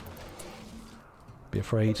 guys. Be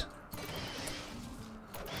afraid.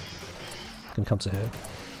 Can come to here.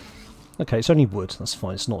 Okay, it's only wood. That's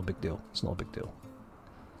fine. It's not a big deal. It's not a big deal.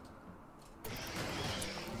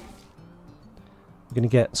 We're going to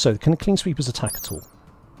get... So, can the Clean Sweepers attack at all?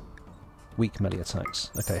 Weak melee attacks.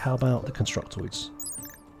 Okay, how about the Constructoids?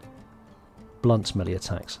 Blunt melee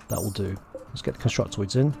attacks. That will do. Let's get the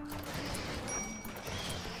Constructoids in.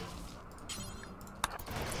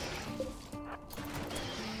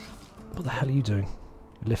 What the hell are you doing?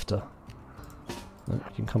 Lifter. No, you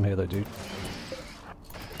can come here though, dude.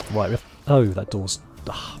 Right, oh, that door's...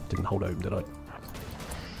 didn't hold open, did I?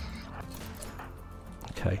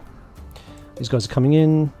 Okay. These guys are coming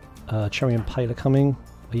in. Cherry and Pale are coming.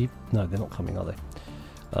 Are you? No, they're not coming, are they?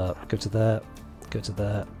 Go to there,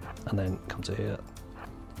 and then come to here.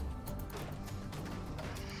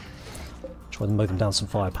 Try and mow them down some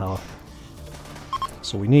firepower.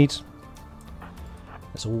 That's all we need.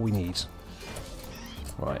 That's all we need.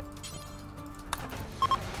 Right.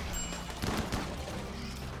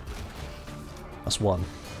 That's 1.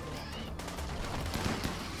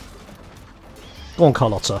 Go on,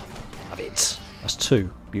 Carlotta. Have it. That's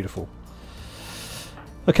 2. Beautiful.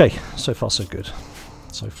 Okay, so far so good.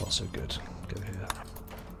 So far so good. Go here.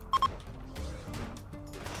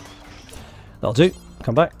 That'll do.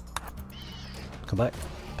 Come back. Come back.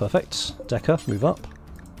 Perfect. Decker, move up.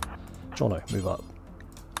 Jono, move up.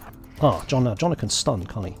 Ah, Jono can stun,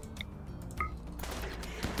 can't he?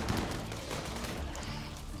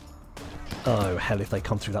 Oh, hell, if they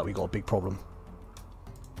come through that, we've got a big problem.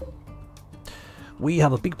 We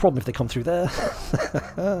have a big problem if they come through there.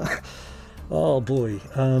 Oh, boy.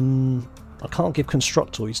 I can't give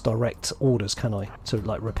Constructoids direct orders, can I? To,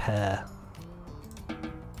 like, repair.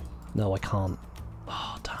 No, I can't.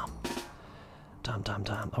 Oh, damn.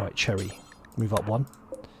 Damn. Alright, Cherry. Move up 1.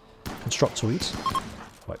 Constructoids.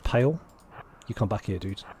 Right, Pale, you come back here,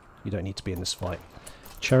 dude. You don't need to be in this fight.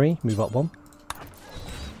 Cherry, move up one.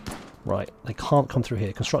 Right, they can't come through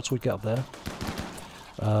here. Constructoid, get up there.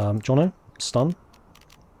 Jono, stun.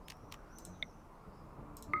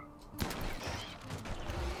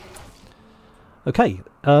 Okay,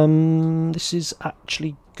 this is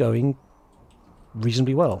actually going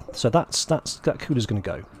reasonably well. So that cooler's going to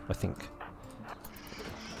go, I think.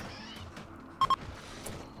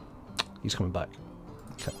 He's coming back.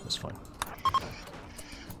 Okay, that's fine.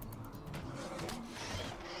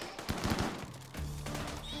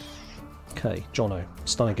 Okay, Jono,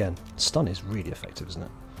 stun again. Stun is really effective, isn't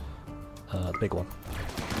it? The big one.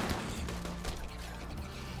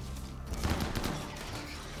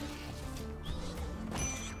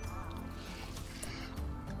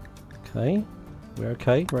 Okay, we're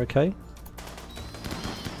okay, we're okay.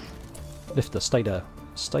 Lifter, stay there.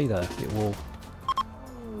 Stay there, it will...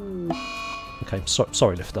 Okay,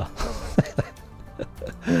 sorry Lifter.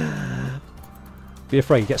 Be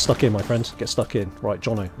afraid, get stuck in my friend, get stuck in. Right,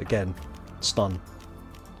 Jono, again. Stun.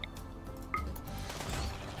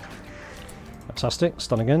 Fantastic,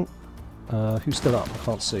 stun again. Who's still up? I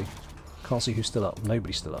can't see. Can't see who's still up.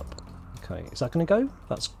 Nobody's still up. Okay, is that going to go?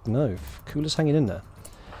 That's... no. Cooler's hanging in there.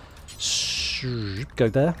 Go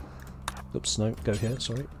there. Oops, no, go here,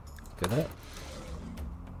 sorry. Go there.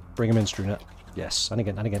 Bring him in, Strewnet. Yes, and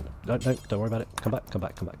again, and again. No, no, don't worry about it. Come back, come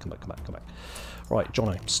back, come back, come back, come back, come back. Right,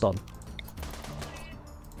 Jono, stun.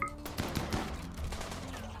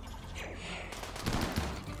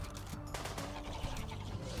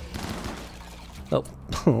 Oh,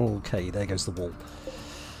 okay, there goes the wall.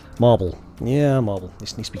 Marble. Yeah, marble.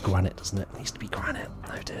 This needs to be granite, doesn't it? It needs to be granite.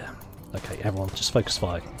 Oh dear. Okay, everyone, just focus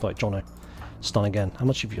fire. Right, Jono, stun again. How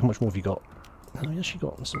much more have you got? Oh, yes, you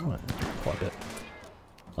got. That's alright. Quite a bit.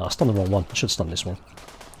 I stunned the wrong one. I should have stunned this one.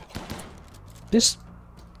 This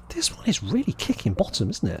one is really kicking bottom,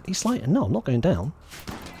 isn't it? He's like, no, I'm not going down.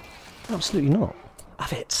 Absolutely not.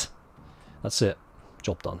 Have it. That's it.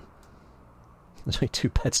 Job done. There's only 2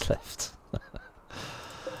 beds left.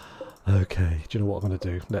 Okay, do you know what I'm going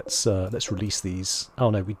to do? Let's release these. Oh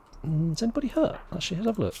no, is anybody hurt? Actually, let's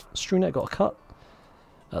have a look. Strewnet got a cut.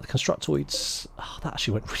 The Constructoids... oh, that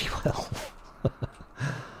actually went really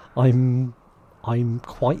well. I'm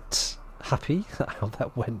quite happy how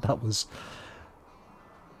that went. That was...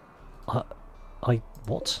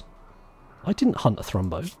 what? I didn't hunt a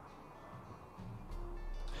Thrumbo.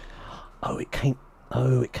 Oh, it came...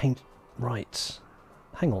 oh, it came... right.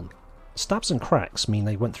 Hang on. Stabs and cracks mean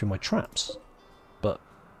they went through my traps. But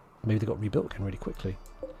maybe they got rebuilt again really quickly.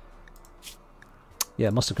 Yeah,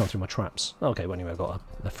 it must have come through my traps. Okay, well anyway, I got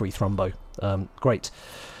a free Thrumbo. Great.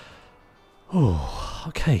 Oh,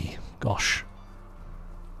 okay. Gosh.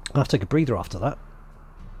 I'll have to take a breather after that.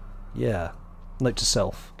 Yeah. Note to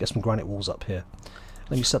self. Get some granite walls up here.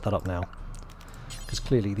 Let me set that up now. Because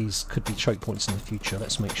clearly these could be choke points in the future.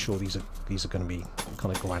 Let's make sure these are going to be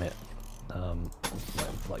kind of granite.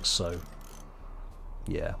 Like so.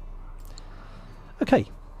 Yeah. Okay.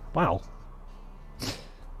 Wow.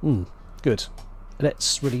 Good.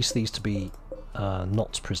 Let's release these to be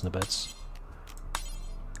not prisoner beds.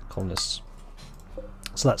 Colonists.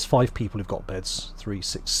 So that's 5 people who've got beds. 3,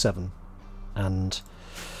 6, 7. And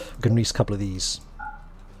I'm going to release a couple of these.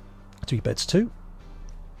 3 beds too.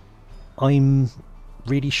 I'm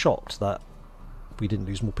really shocked that we didn't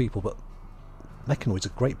lose more people, but mechanoids are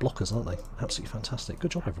great blockers, aren't they? Absolutely fantastic.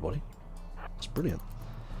 Good job, everybody. That's brilliant.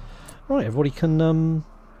 Right, everybody can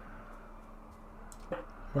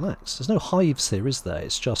relax. There's no hives here, is there?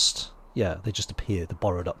 It's just... yeah, they just appear. They're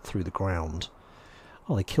burrowed up through the ground.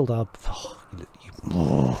 Oh, they killed our...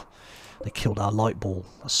 they killed our light ball.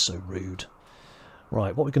 That's so rude.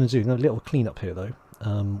 Right, what we're going to do... a little clean up here, though.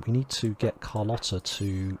 We need to get Carlotta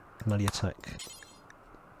to melee attack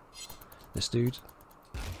this dude.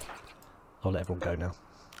 I'll let everyone go now.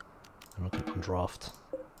 And I'll click on draft.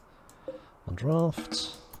 On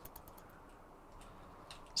draft.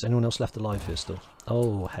 Is anyone else left alive here still?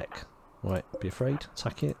 Oh, heck. Right, be afraid.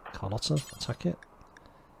 Attack it. Carlotta, attack it.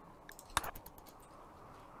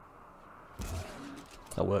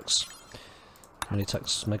 That works. Melee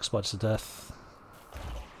attacks Mega Spiders to death.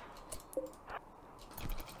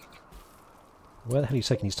 Where the hell are you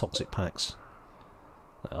taking these toxic packs?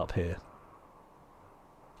 Up here.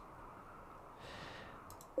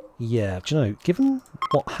 Yeah, do you know, given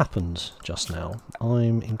what happened just now,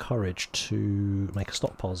 I'm encouraged to make a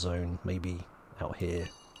stockpile zone, maybe out here,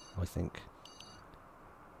 I think.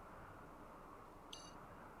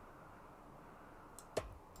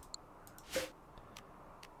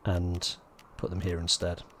 And put them here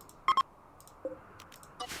instead.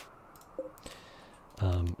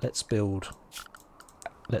 Let's build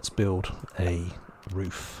a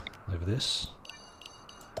roof over this.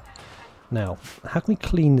 Now, how can we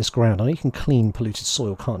clean this ground? I know you can clean polluted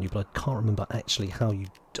soil, can't you? But I can't remember actually how you...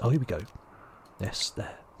 Oh, here we go. Yes,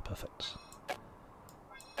 there. Perfect.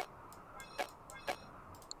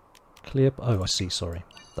 Clear... Oh, I see, sorry.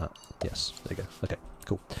 That. Yes, there you go. Okay,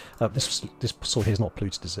 cool. This soil here is not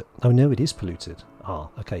polluted, is it? Oh, no, it is polluted. Ah,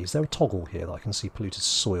 okay. Is there a toggle here that I can see polluted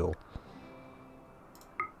soil?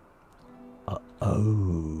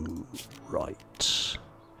 Oh, right.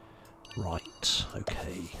 Right,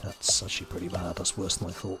 okay, that's actually pretty bad, that's worse than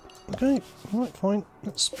I thought. Okay, alright, fine,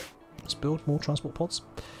 let's build more transport pods.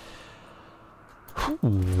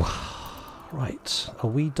 Ooh. Right, are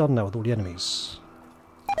we done now with all the enemies?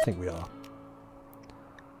 I think we are.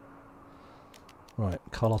 Right,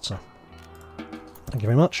 Carlotta. Thank you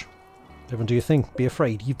very much. Everyone do your thing, be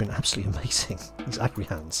afraid, you've been absolutely amazing. These aggro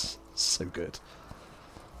hands, so good.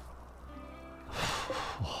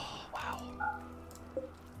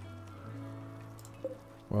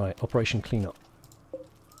 Right, Operation Cleanup.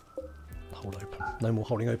 Hold open. No more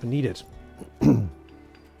holding open needed.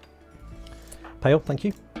 Pale, thank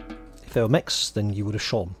you. If there were mechs, then you would have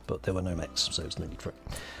shone, but there were no mechs, so there's no need for it.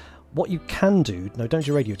 What you can do... No, don't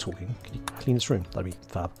do radio talking. Can you clean this room? That'd be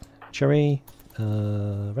fab. Cherry,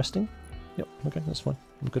 resting? Yep, okay, that's fine.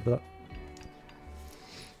 I'm good with that.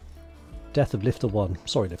 Death of Lifter 1.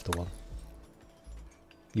 Sorry, Lifter 1.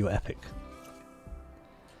 You were epic.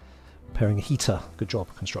 Repairing a heater. Good job,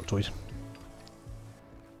 Constructoid.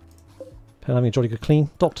 Pale having a jolly good clean.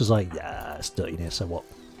 Doctor's eye. Yeah, it's dirty in here, so what?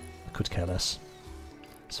 I could care less.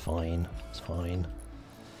 It's fine. It's fine.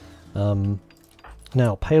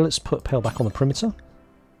 Now, Pale, let's put Pale back on the perimeter.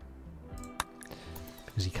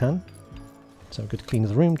 Because he can. So a good clean of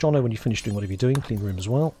the room. Jono, when you finish doing whatever you're doing, clean the room as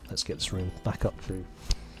well. Let's get this room back up to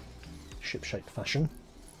ship-shape fashion.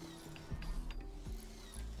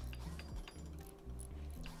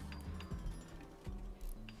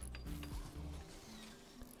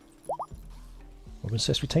 Robin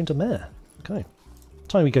says we tamed a mare. Okay.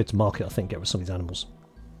 Time we go to market, I think, get rid of some of these animals.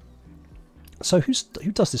 So who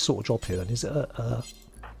does this sort of job here then? Is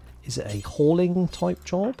it a hauling type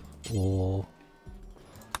job, or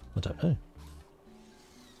I don't know.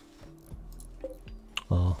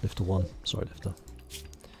 Ah, Lifter 1. Sorry, Lifter.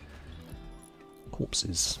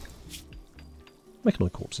 Corpses.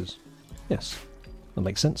 Mechanoid corpses. Yes, that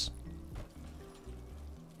makes sense.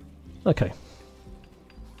 Okay.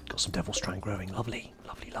 Got some Devil Strand growing. Lovely,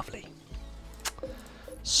 lovely, lovely.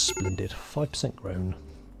 Splendid. 5% grown.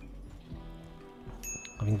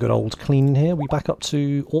 Having good old cleaning here. We back up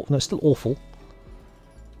to... Oh, no, still awful.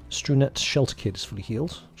 Strunet Shelter Kid is fully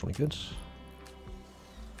healed. Jolly good.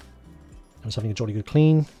 I was having a jolly good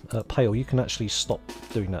clean. Pale, you can actually stop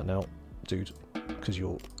doing that now, dude. Because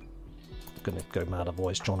you're going to go mad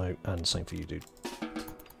otherwise, Jono. And same for you, dude.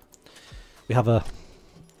 We have a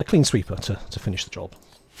clean sweeper to finish the job.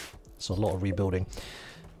 So a lot of rebuilding.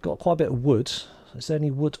 Got quite a bit of wood. Is there any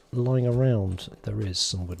wood lying around? There is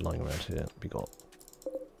some wood lying around here. We got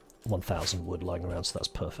 1,000 wood lying around, so that's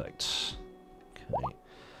perfect. Okay.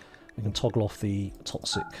 We can toggle off the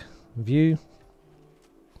toxic view.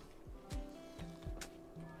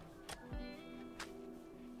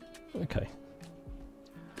 Okay.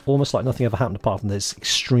 Almost like nothing ever happened apart from there's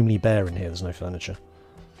extremely bare in here. There's no furniture.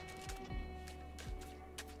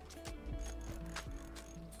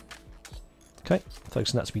 Okay,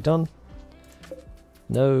 focusing that to be done.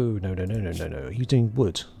 No, no, no, no, no, no, no. Are you doing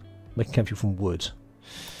wood? Making camp fuel from wood.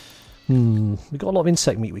 We've got a lot of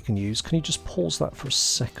insect meat we can use. Can you just pause that for a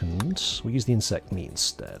second? We'll use the insect meat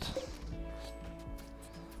instead.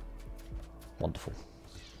 Wonderful.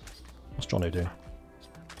 What's Jono doing?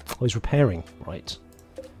 Oh, he's repairing. Right.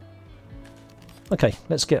 Okay,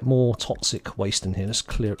 let's get more toxic waste in here. Let's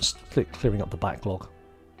clearing up the backlog.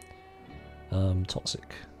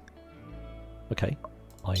 Toxic. Okay,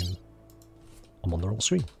 I'm on the wrong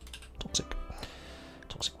screen. Toxic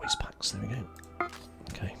waste packs. There we go.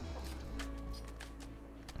 Okay.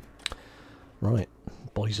 Right,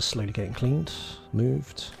 bodies are slowly getting cleaned,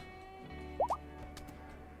 moved.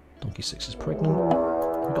 Donkey 6 is pregnant.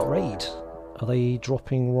 We've got raid. Are they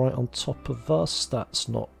dropping right on top of us? That's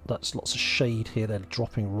lots of shade here. They're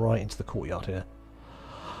dropping right into the courtyard here.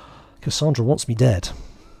 Cassandra wants me dead.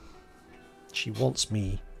 She wants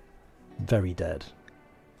me very dead.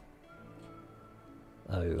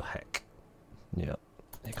 Oh heck. Yeah.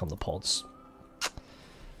 Here come the pods.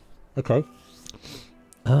 Okay.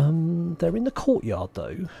 They're in the courtyard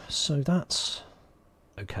though, so that's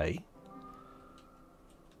okay.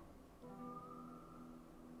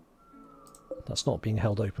 That's not being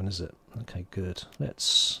held open, is it? Okay, good.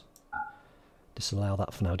 Let's disallow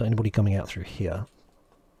that for now. Don't anybody coming out through here.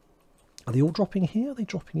 Are they all dropping here? Are they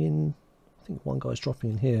dropping in? I think one guy's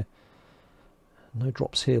dropping in here. No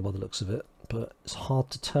drops here by the looks of it, but it's hard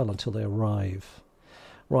to tell until they arrive.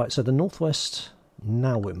 Right, so the Northwest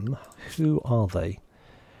Nawim, who are they?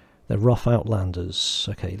 They're rough outlanders.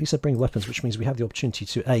 Okay, at least they bring weapons, which means we have the opportunity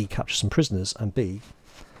to A, capture some prisoners, and B,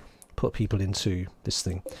 put people into this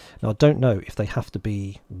thing. Now, I don't know if they have to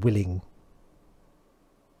be willing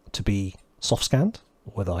to be soft scanned,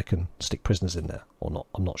 or whether I can stick prisoners in there or not.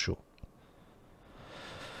 I'm not sure.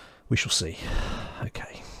 We shall see.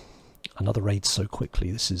 Okay, another raid so quickly.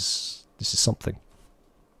 This is something.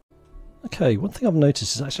 Okay, one thing I've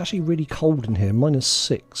noticed is it's actually really cold in here.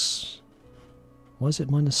 -6. Why is it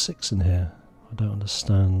 -6 in here? I don't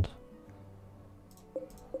understand.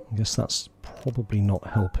 I guess that's probably not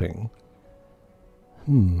helping.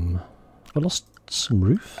 I lost some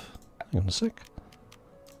roof. Hang on a sec.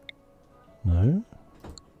 No.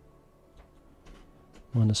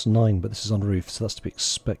 -9, but this is on roof, so that's to be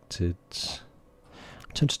expected.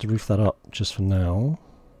 I'm tempted to roof that up just for now,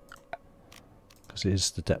 because it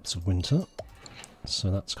is the depths of winter,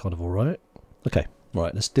 so that's kind of alright. Okay,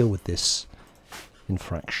 right, let's deal with this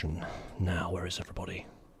infraction. Now, where is everybody?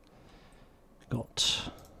 We've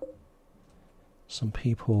got some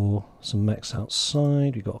people, some mechs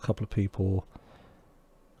outside, we've got a couple of people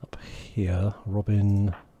up here,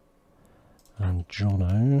 Robin and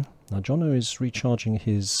Jono. Now Jono is recharging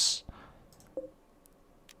his...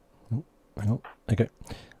 Oh, hang on, okay.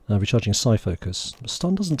 Recharging his psi focus. The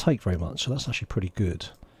stun doesn't take very much, so that's actually pretty good.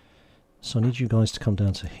 So I need you guys to come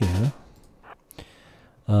down to here.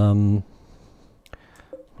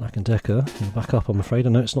 Black and Decker, you're back up, I'm afraid. I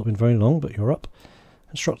know it's not been very long, but you're up.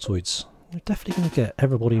 Constructoids. We're definitely going to get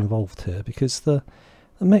everybody involved here, because the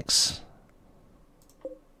mechs...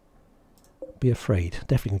 Be afraid.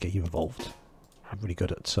 Definitely going to get you involved. I'm really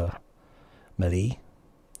good at melee.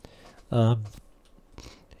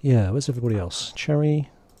 Yeah, where's everybody else? Cherry,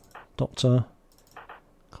 Doctor,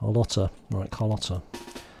 Carlotta. Right, Carlotta.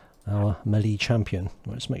 Our melee champion.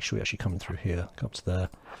 Right, let's make sure we're actually coming through here. Go up to there.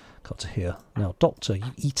 Go up to here. Now, Doctor,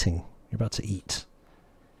 you eating. You're about to eat.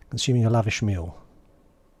 Consuming a lavish meal.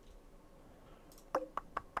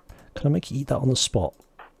 Can I make you eat that on the spot?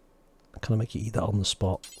 Can I make you eat that on the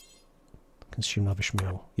spot? Consume lavish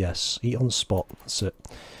meal. Yes, eat on the spot. That's it.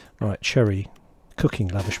 Right, Cherry, cooking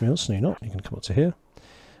lavish meals. No, you're not. You can come up to here.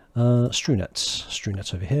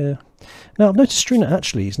 Strewnet over here. Now, I've noticed Strewnet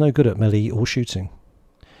actually is no good at melee or shooting.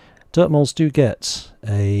 Dirt moles do get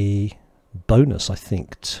a bonus, I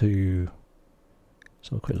think, to... Let's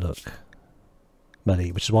have a quick look.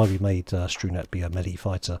 Melee, which is why we made Strewnet be a melee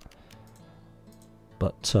fighter.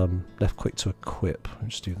 But left quick to equip.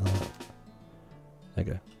 Let's do that. There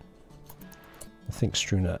you go. I think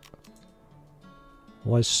Strewnet.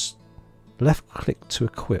 Why is left click to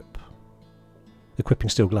equip? Equipping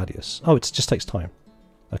Steel Gladius. Oh, it just takes time.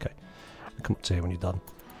 Okay. I'll come up to here when you're done.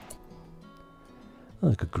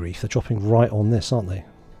 Oh, good grief. They're dropping right on this, aren't they?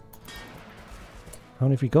 How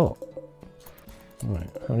many have we got? Right.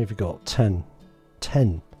 How many have we got? 10.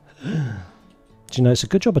 10. Do you know, it's a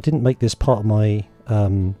good job I didn't make this part of my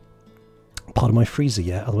freezer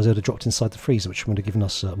yet, otherwise it would have dropped inside the freezer, which would have given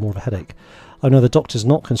us more of a headache. Oh no, the Doctor's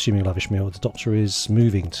not consuming lavish meal, the Doctor is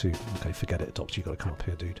moving to... Okay, forget it, Doctor, you've got to come up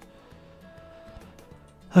here, dude.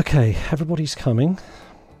 Okay, everybody's coming.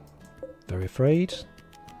 Very afraid.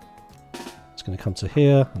 It's going to come to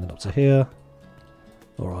here, and then up to here.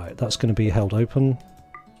 Alright, that's going to be held open.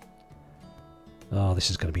 Oh,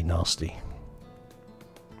 this is going to be nasty.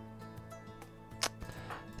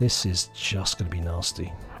 This is just going to be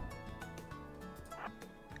nasty.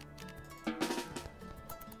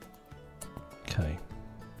 Okay.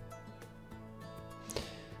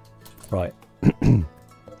 Right.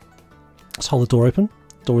 Let's hold the door open.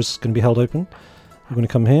 Door is going to be held open. You're going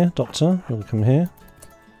to come here, Doctor. You're going to come here.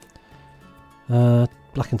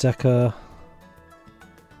 Black and Decker.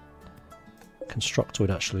 Constructoid,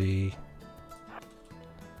 actually.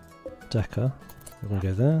 Decker. We're going to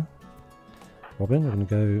go there. Robin, we're going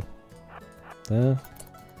to go there.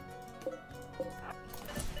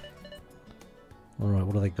 Alright,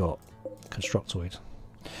 what have they got? Constructoid.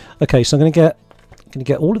 Okay, so I'm going to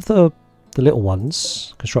get all of the little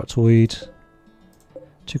ones. Constructoid.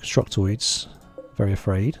 2 Constructoids. Very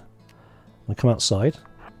afraid. I'm going to come outside.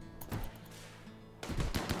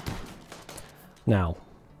 Now,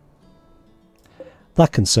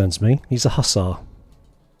 that concerns me. He's a hussar.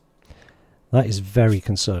 That is very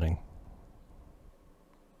concerning.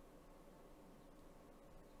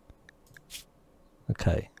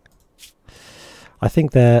 Okay. I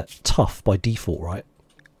think they're tough by default, right?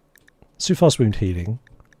 Super fast wound healing.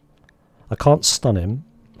 I can't stun him.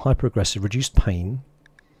 Hyper aggressive, reduced pain.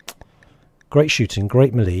 Great shooting,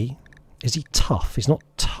 great melee. Is he tough? He's not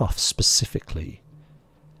tough specifically.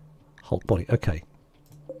 Hold body. Okay.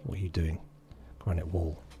 What are you doing? Granite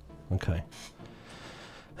wall. Okay.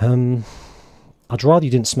 I'd rather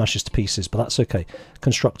you didn't smash this to pieces, but that's okay.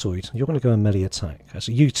 Constructoid, you're going to go and melee attack.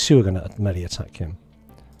 So you two are going to melee attack him.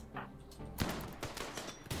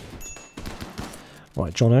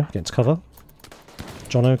 Right, Jono, get into cover.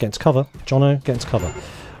 Jono, get into cover. Jono, get into cover.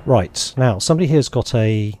 Right, now, somebody here has got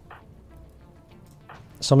a...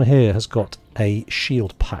 Someone here has got a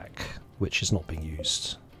shield pack, which is not being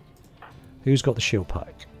used. Who's got the shield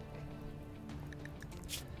pack?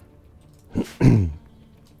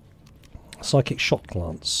 Psychic shot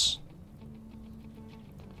glance.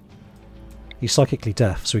 He's psychically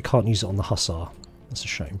deaf, so he can't use it on the hussar. That's a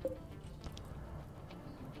shame.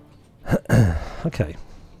 Okay.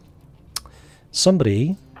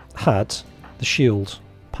 Somebody had the shield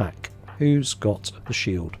pack. Who's got the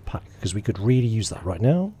shield pack? Because we could really use that right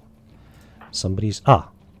now. Somebody's... Ah!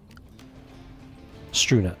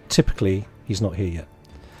 Struna. Typically, he's not here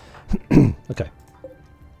yet. Okay.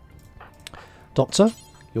 Doctor,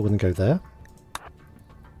 you're going to go there.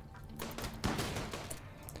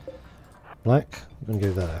 Black, you're going to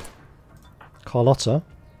go there. Carlotta.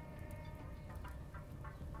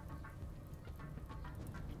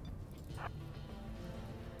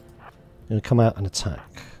 You're going to come out and attack.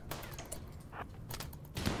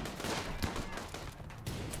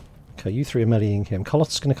 Okay, you three are meleeing him.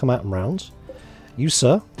 Carlotta's going to come out and round. You,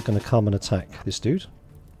 sir, are going to come and attack this dude.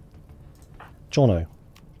 Jono.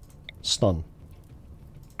 Stun.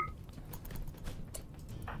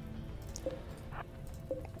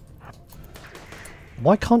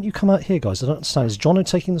 Why can't you come out here, guys? I don't understand. Is Jono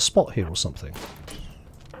taking the spot here or something?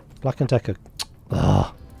 Black and Decker.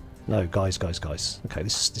 Ah, no, guys. Okay,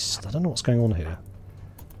 this. I don't know what's going on here.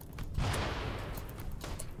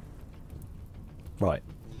 Right.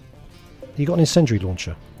 You got an incendiary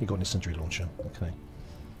launcher. You got an incendiary launcher. Okay.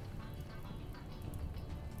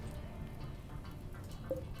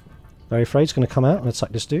 Very afraid he's going to come out and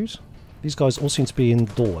attack this dude. These guys all seem to be in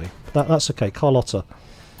the doorway. That's okay. Carlotta's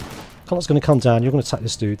going to come down. You're going to attack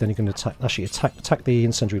this dude. Then you're going to attack the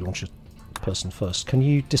incendiary launcher person first. Can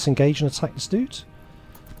you disengage and attack this dude?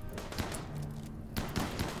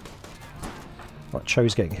 Right,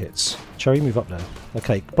 Cherry's getting hits. Cherry, move up now.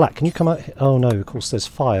 Okay, Black, can you come out here? Oh no, of course there's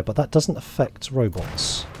fire, but that doesn't affect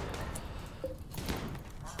robots.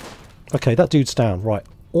 Okay, that dude's down. Right,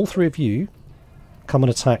 all three of you come and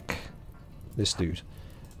attack this dude.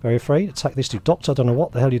 Very afraid. Attack this dude. Doctor, I don't know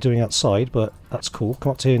what the hell you're doing outside, but that's cool.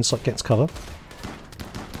 Come up to here and get into cover.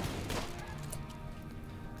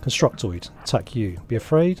 Constructoid, attack you. Be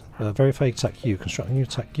afraid. Very afraid, attack you. Constructing you,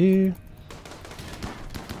 attack you.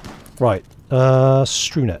 Right.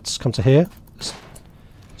 Strunets, come to here.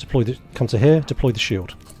 Come to here. Deploy the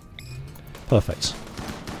shield. Perfect.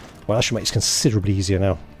 Well, that should make it considerably easier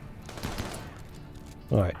now.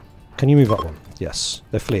 Alright. Can you move up one? Yes.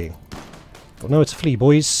 They're fleeing. Got nowhere to flee,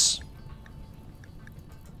 boys.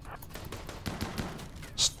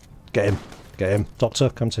 Get him. Get him. Doctor,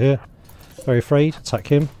 come to here. Very afraid. Attack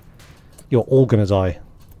him. You're all gonna die.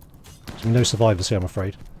 There's no survivors here, I'm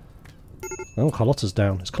afraid. Oh, Carlotta's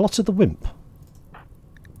down. Is Carlotta the wimp?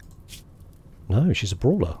 No, she's a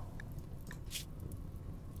brawler.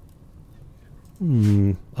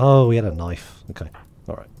 Oh, he had a knife. Okay.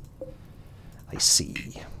 Alright. I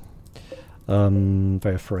see.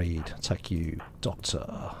 Very afraid. Attack you.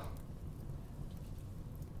 Doctor.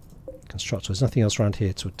 Constructor. There's nothing else around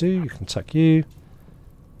here to do. You can attack you.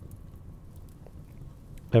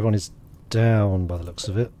 Everyone is down by the looks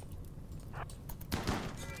of it.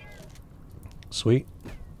 Sweet.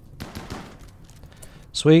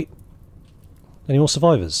 Sweet. Any more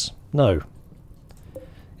survivors? No.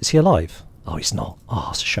 Is he alive? Oh, he's not. Oh,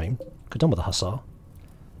 it's a shame. Could done with a hussar.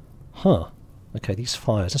 Huh. Okay, these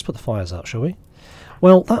fires. Let's put the fires out, shall we?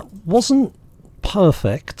 Well, that wasn't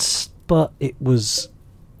perfect, but it was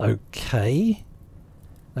okay.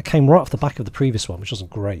 That came right off the back of the previous one, which wasn't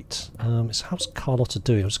great. How's Carlotta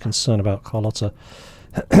doing? I was concerned about Carlotta.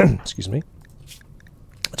 Excuse me.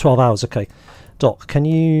 12 hours, okay. Doc, can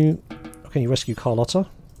you rescue Carlotta?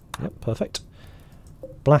 Yep, perfect.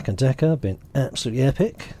 Black and Decker been absolutely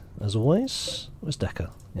epic, as always. Where's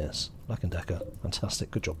Decker? Yes, Black and Decker.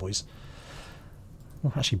 Fantastic. Good job, boys.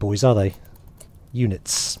 Not actually boys, are they?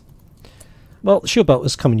 Units. Well, the shield belt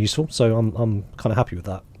has come in useful, so I'm kind of happy with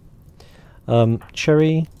that.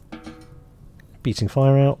 Cherry, beating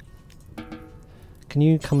fire out. can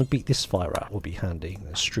you come and beat this fire out? Will be handy.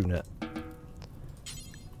 A strew net.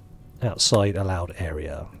 Outside allowed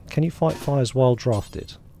area. Can you fight fires while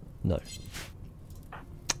drafted? No.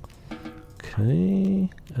 Okay,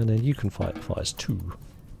 and then you can fight fires too.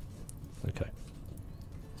 Okay.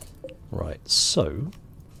 Right, so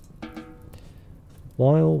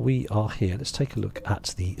while we are here, let's take a look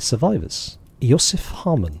at the survivors. Iosif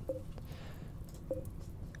Harmon.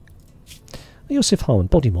 Iosif Harmon,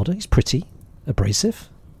 body modder. He's pretty, abrasive.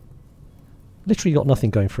 Literally got nothing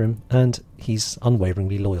going for him, and he's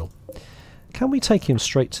unwaveringly loyal. Can we take him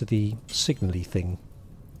straight to the signally thing?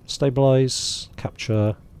 Stabilize,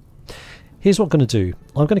 capture. Here's what I'm going to do.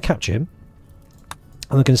 I'm going to capture him,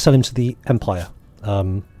 and I'm going to sell him to the Empire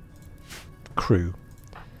crew.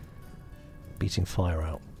 Beating fire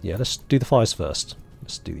out. Yeah, let's do the fires first.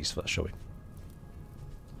 Let's do these first, shall we?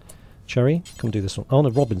 Cherry, come do this one. Oh no,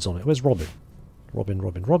 Robin's on it. Where's Robin? Robin.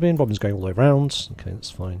 Robin's going all the way around. Okay,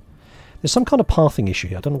 that's fine. There's some kind of pathing issue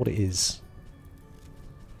here. I don't know what it is.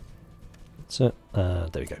 So, there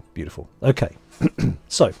we go. Beautiful. Okay.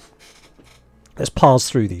 So, let's pass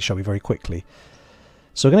through these, shall we, very quickly.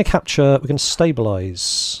 So we're going to capture, we're going to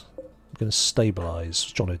stabilise. We're going to stabilise.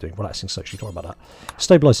 What's Jono doing? Relaxing section. Don't worry about that.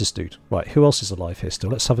 Stabilise this dude. Right, who else is alive here still?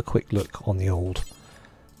 Let's have a quick look on the old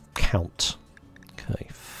count. Okay,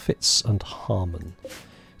 Fitz and Harmon.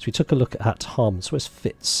 So we took a look at Harmon. So where's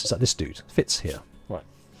Fitz? Is that this dude? Fitz here. Right.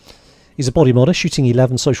 He's a body modder, shooting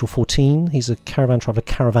 11, social 14. He's a caravan traveller,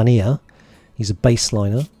 caravaneer. He's a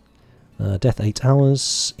baseliner. Death 8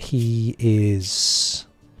 hours. He's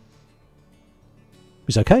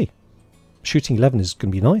okay. Shooting 11 is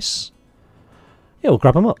going to be nice. Yeah, we'll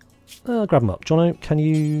grab him up. Grab him up. Jono, can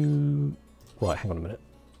you... Right, hang on a minute.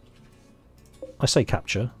 I say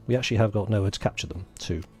capture. We actually have got nowhere to capture them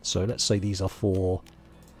too. So let's say these are for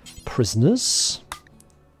prisoners.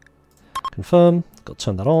 Confirm. Got to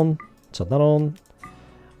turn that on. Turn that on.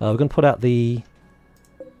 We're going to put out the...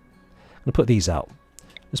 I'm going to put these out.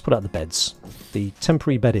 Let's put out the beds. The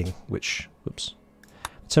temporary bedding, which... Whoops.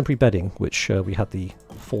 Temporary bedding, which we had the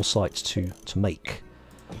foresight to make.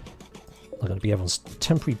 Are going to be everyone's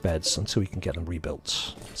temporary beds until we can get them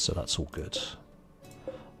rebuilt. So that's all good.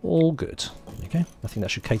 All good. Okay, I think that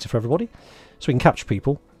should cater for everybody. So we can capture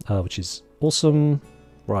people, which is awesome.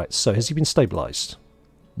 Right, so has he been stabilised?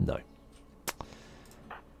 No.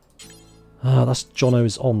 That's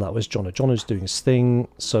Jono's on that. Where's Jono? Jono's doing his thing.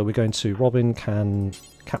 So we're going to Robin can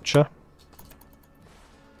capture.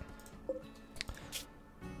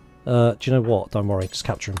 Do you know what? Don't worry, just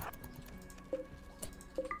capture him.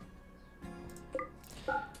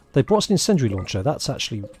 They brought us an incendiary launcher. That's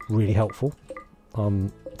actually really helpful.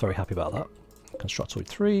 I'm very happy about that. Constructoid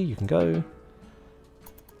 3, you can go.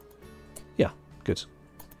 Yeah, good.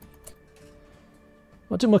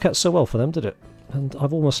 Well, it didn't work out so well for them, did it? And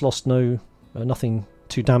I've almost lost nothing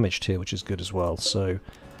too damaged here, which is good as well. So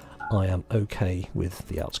I am okay with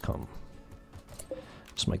the outcome.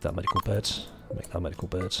 Just make that medical bed. Make that medical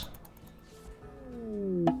bed.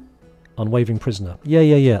 Unwavering prisoner.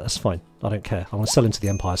 Yeah, that's fine. I don't care. I'm going to sell him to the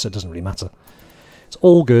Empire, so it doesn't really matter. It's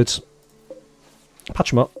all good.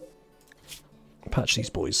 Patch them up. Patch these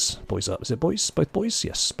boys up. Is it boys? Both boys?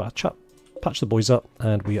 Yes. Patch the boys up,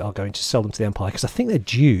 and we are going to sell them to the Empire, because I think they're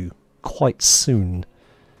due quite soon.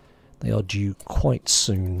 They are due quite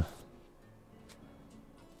soon.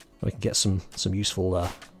 We can get some useful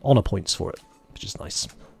honour points for it, which is nice.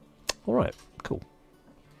 Alright, cool.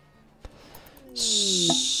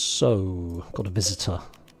 So, got a visitor.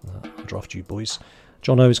 I'll draft you boys.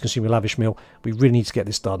 Jono is consuming a lavish meal. We really need to get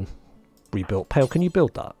this done. Rebuilt. Pale, can you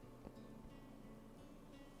build that?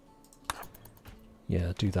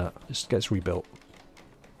 Yeah, do that. Just get this rebuilt.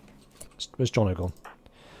 Where's Jono gone?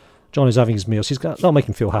 Jono's having his meals. That'll make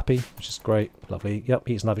him feel happy, which is great. Lovely. Yep,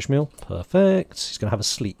 eats a lavish meal. Perfect. He's going to have a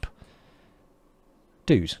sleep.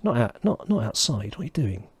 Dude, not outside. What are you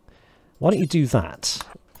doing? Why don't you do that?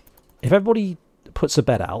 If everybody puts a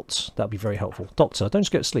bed out, that'd be very helpful. Doctor, don't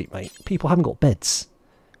just go to sleep, mate. People haven't got beds.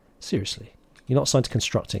 Seriously. You're not assigned to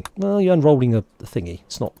constructing. Well, you're unrolling a thingy.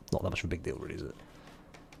 It's not that much of a big deal, really, is it?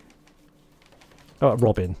 Oh,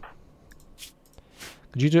 Robin.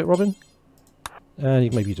 Could you do it, Robin?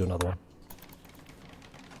 And maybe you do another one.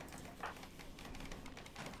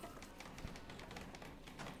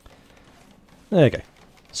 There you go.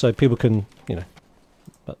 So people can,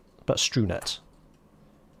 but strew net.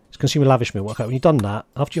 It's consume a lavish meal. Okay, when you've done that,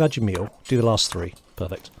 after you've had your meal, do the last 3.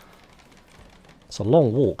 Perfect. It's a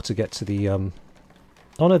long walk to get to the. Oh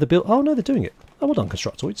no, they're doing it. Oh, well done,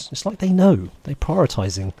 Constructoids. It's like they know. They're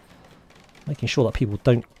prioritising, making sure that people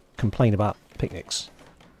don't complain about picnics.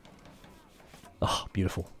 Ah,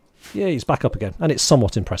 beautiful. Yeah, he's back up again. And it's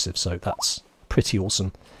somewhat impressive, so that's pretty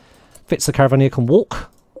awesome. Fitz the Caravaneer can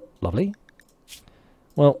walk. Lovely.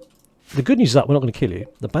 Well, the good news is that we're not going to kill you.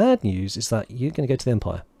 The bad news is that you're going to go to the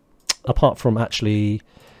Empire. Apart from actually...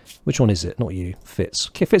 Which one is it? Not you. Fitz.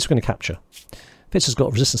 Okay, Fitz we're going to capture. Fitz has got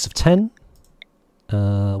a resistance of 10.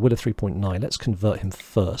 Will of 3.9. Let's convert him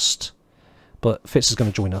first. But Fitz is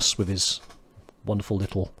going to join us with his wonderful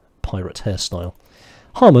little pirate hairstyle.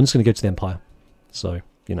 Harmon's going to go to the Empire. So,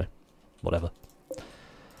 you know, whatever.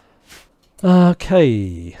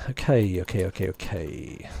 Okay.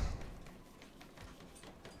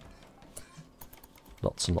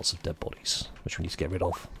 Lots and lots of dead bodies, which we need to get rid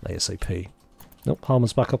of ASAP. Nope,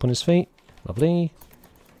 Harmon's back up on his feet. Lovely.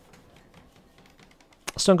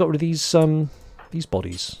 I still haven't got rid of these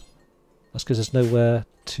bodies. That's because there's nowhere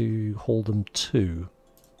to haul them to.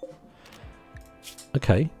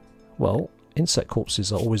 Okay, well, insect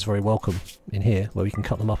corpses are always very welcome in here, where we can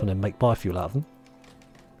cut them up and then make biofuel out of them.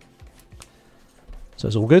 So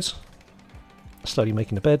it's all good. Slowly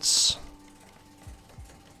making the beds.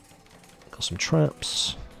 Got some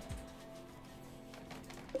traps.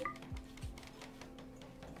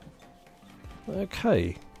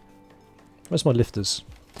 Okay. Where's my lifters?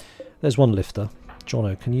 There's one lifter.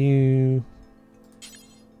 Jono, can you...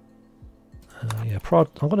 yeah, I'm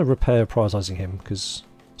going to repair prioritising him, because...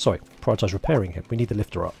 Sorry, prioritise repairing him. We need the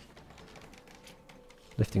lifter up.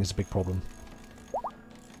 Lifting is a big problem.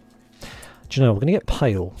 Do you know, we're going to get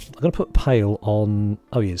Pale. I'm going to put Pale on...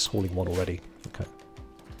 Oh, he is hauling one already. Okay.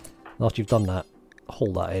 After you've done that,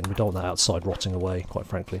 haul that in. We don't want that outside rotting away, quite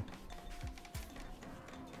frankly.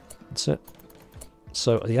 That's it.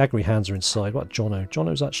 So the Agri hands are inside. What, Jono?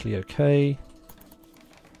 Jono's actually okay.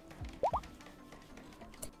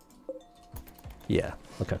 Yeah,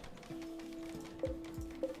 okay.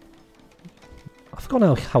 I've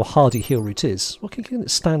forgotten how hardy heal root is. What can it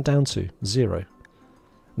stand down to? 0.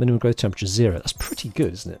 Minimum growth temperature 0. That's pretty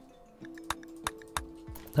good, isn't it?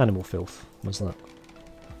 Animal filth. What's that?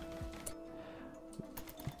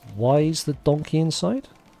 Why is the donkey inside?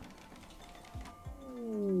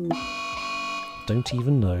 Don't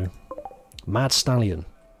even know. Mad Stallion.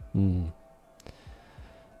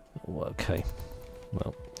 Okay.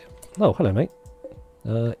 Well. Oh, hello, mate.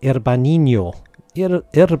 Herbanino.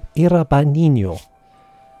 Herbanino.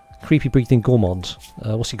 Creepy breathing gourmand.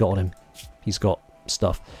 What's he got on him? He's got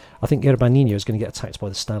stuff. I think Herbanino is going to get attacked by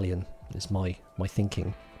the stallion, is my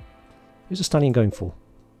thinking. Who's the stallion going for?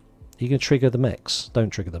 Are you going to trigger the mechs? Don't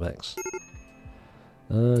trigger the mechs.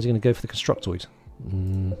 Is he going to go for the constructoid?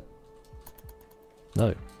 No.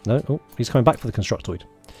 No. Oh, he's coming back for the constructoid.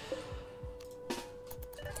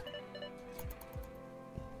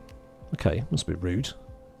 Okay, that's a bit rude.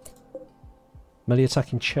 Melee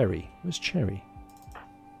attacking Cherry. Where's Cherry?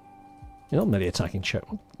 You're not melee attacking Cherry.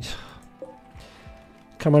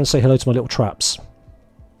 Come around and say hello to my little traps.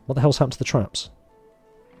 What the hell's happened to the traps?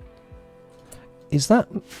 Is that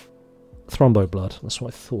Thrombo blood? That's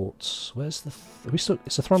what I thought. Where's the... Are we still...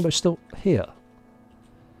 Is the Thrombo still here?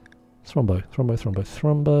 Thrombo.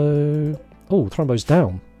 Oh, Thrombo's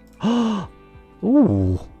down.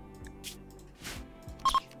 Ooh.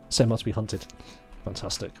 So must be hunted.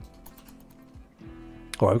 Fantastic.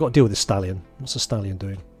 Alright, we've got to deal with this stallion. What's the stallion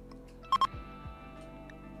doing?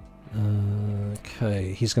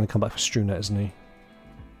 Okay, he's going to come back for Strunet, isn't he?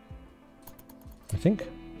 I think.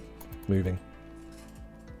 Moving.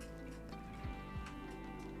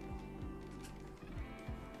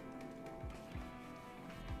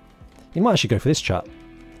 He might actually go for this chap.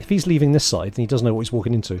 If he's leaving this side, then he doesn't know what he's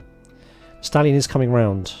walking into. Stallion is coming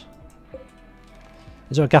round.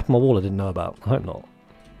 Is there a gap in my wall I didn't know about? I hope not.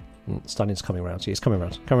 Stallion's coming around. See, he's coming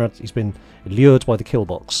around. He's been lured by the kill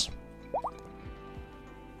box.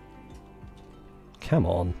 Come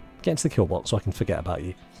on. Get into the kill box so I can forget about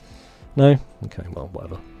you. No? Okay, well,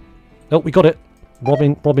 whatever. Oh, we got it!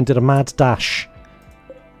 Robin did a mad dash.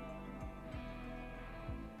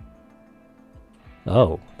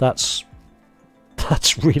 Oh, that's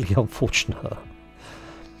really unfortunate. I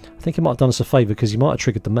think he might have done us a favour because he might have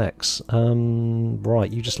triggered the mechs.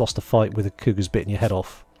 Right, you just lost a fight with a cougar's bitten your head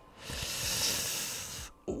off.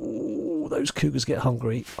 Ooh, those cougars get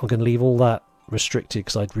hungry. I'm going to leave all that restricted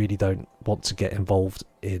because I really don't want to get involved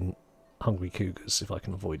in hungry cougars if I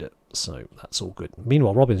can avoid it. So that's all good.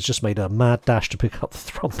 Meanwhile, Robin's just made a mad dash to pick up the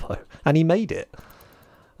Thrombo. And he made it.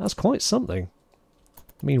 That's quite something.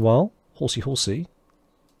 Meanwhile, horsey.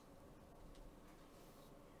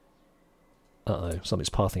 Uh-oh, something's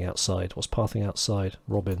pathing outside. What's pathing outside?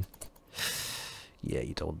 Robin. Yeah,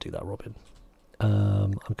 you don't want to do that, Robin.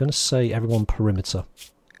 I'm going to say everyone perimeter.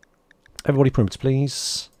 Everybody perimeter,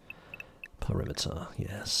 please. Perimeter,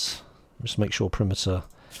 yes. Just make sure perimeter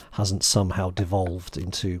hasn't somehow devolved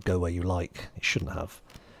into go where you like. It shouldn't have.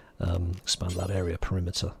 Expand that area,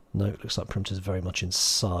 perimeter. No, it looks like perimeter is very much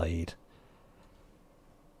inside.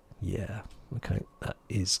 Yeah, okay, that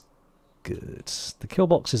is good. The kill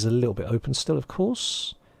box is a little bit open still, of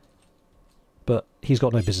course. But he's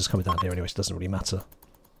got no business coming down here anyway, so it doesn't really matter.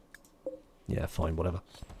 Yeah, fine, whatever.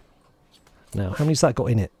 Now, how many's that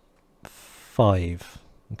got in it? 5.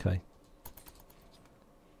 Okay.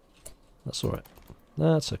 That's alright.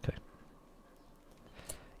 That's okay.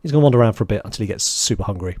 He's going to wander around for a bit until he gets super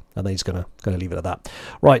hungry, and then he's going to leave it at that.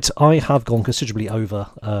 Right, I have gone considerably over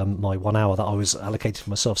my 1 hour that I was allocated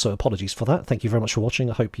for myself, so apologies for that. Thank you very much for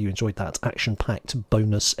watching. I hope you enjoyed that action-packed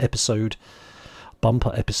bonus episode,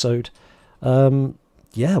 bumper episode.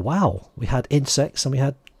 Yeah, wow. We had insects and we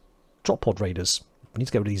had drop pod raiders. We need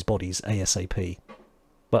to get rid of these bodies ASAP.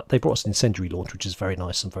 But they brought us an incendiary launch, which is very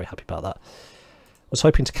nice. I'm very happy about that. I was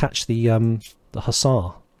hoping to catch the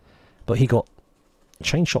Hussar, but he got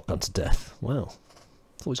chain shotgun to death. Wow.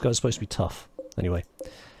 I thought these guys were supposed to be tough. Anyway,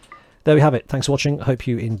 there we have it. Thanks for watching. I hope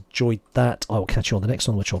you enjoyed that. I will catch you on the next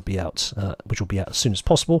one, which will be out as soon as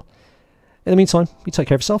possible. In the meantime, you take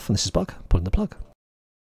care of yourself, and this is Bug, pulling the plug.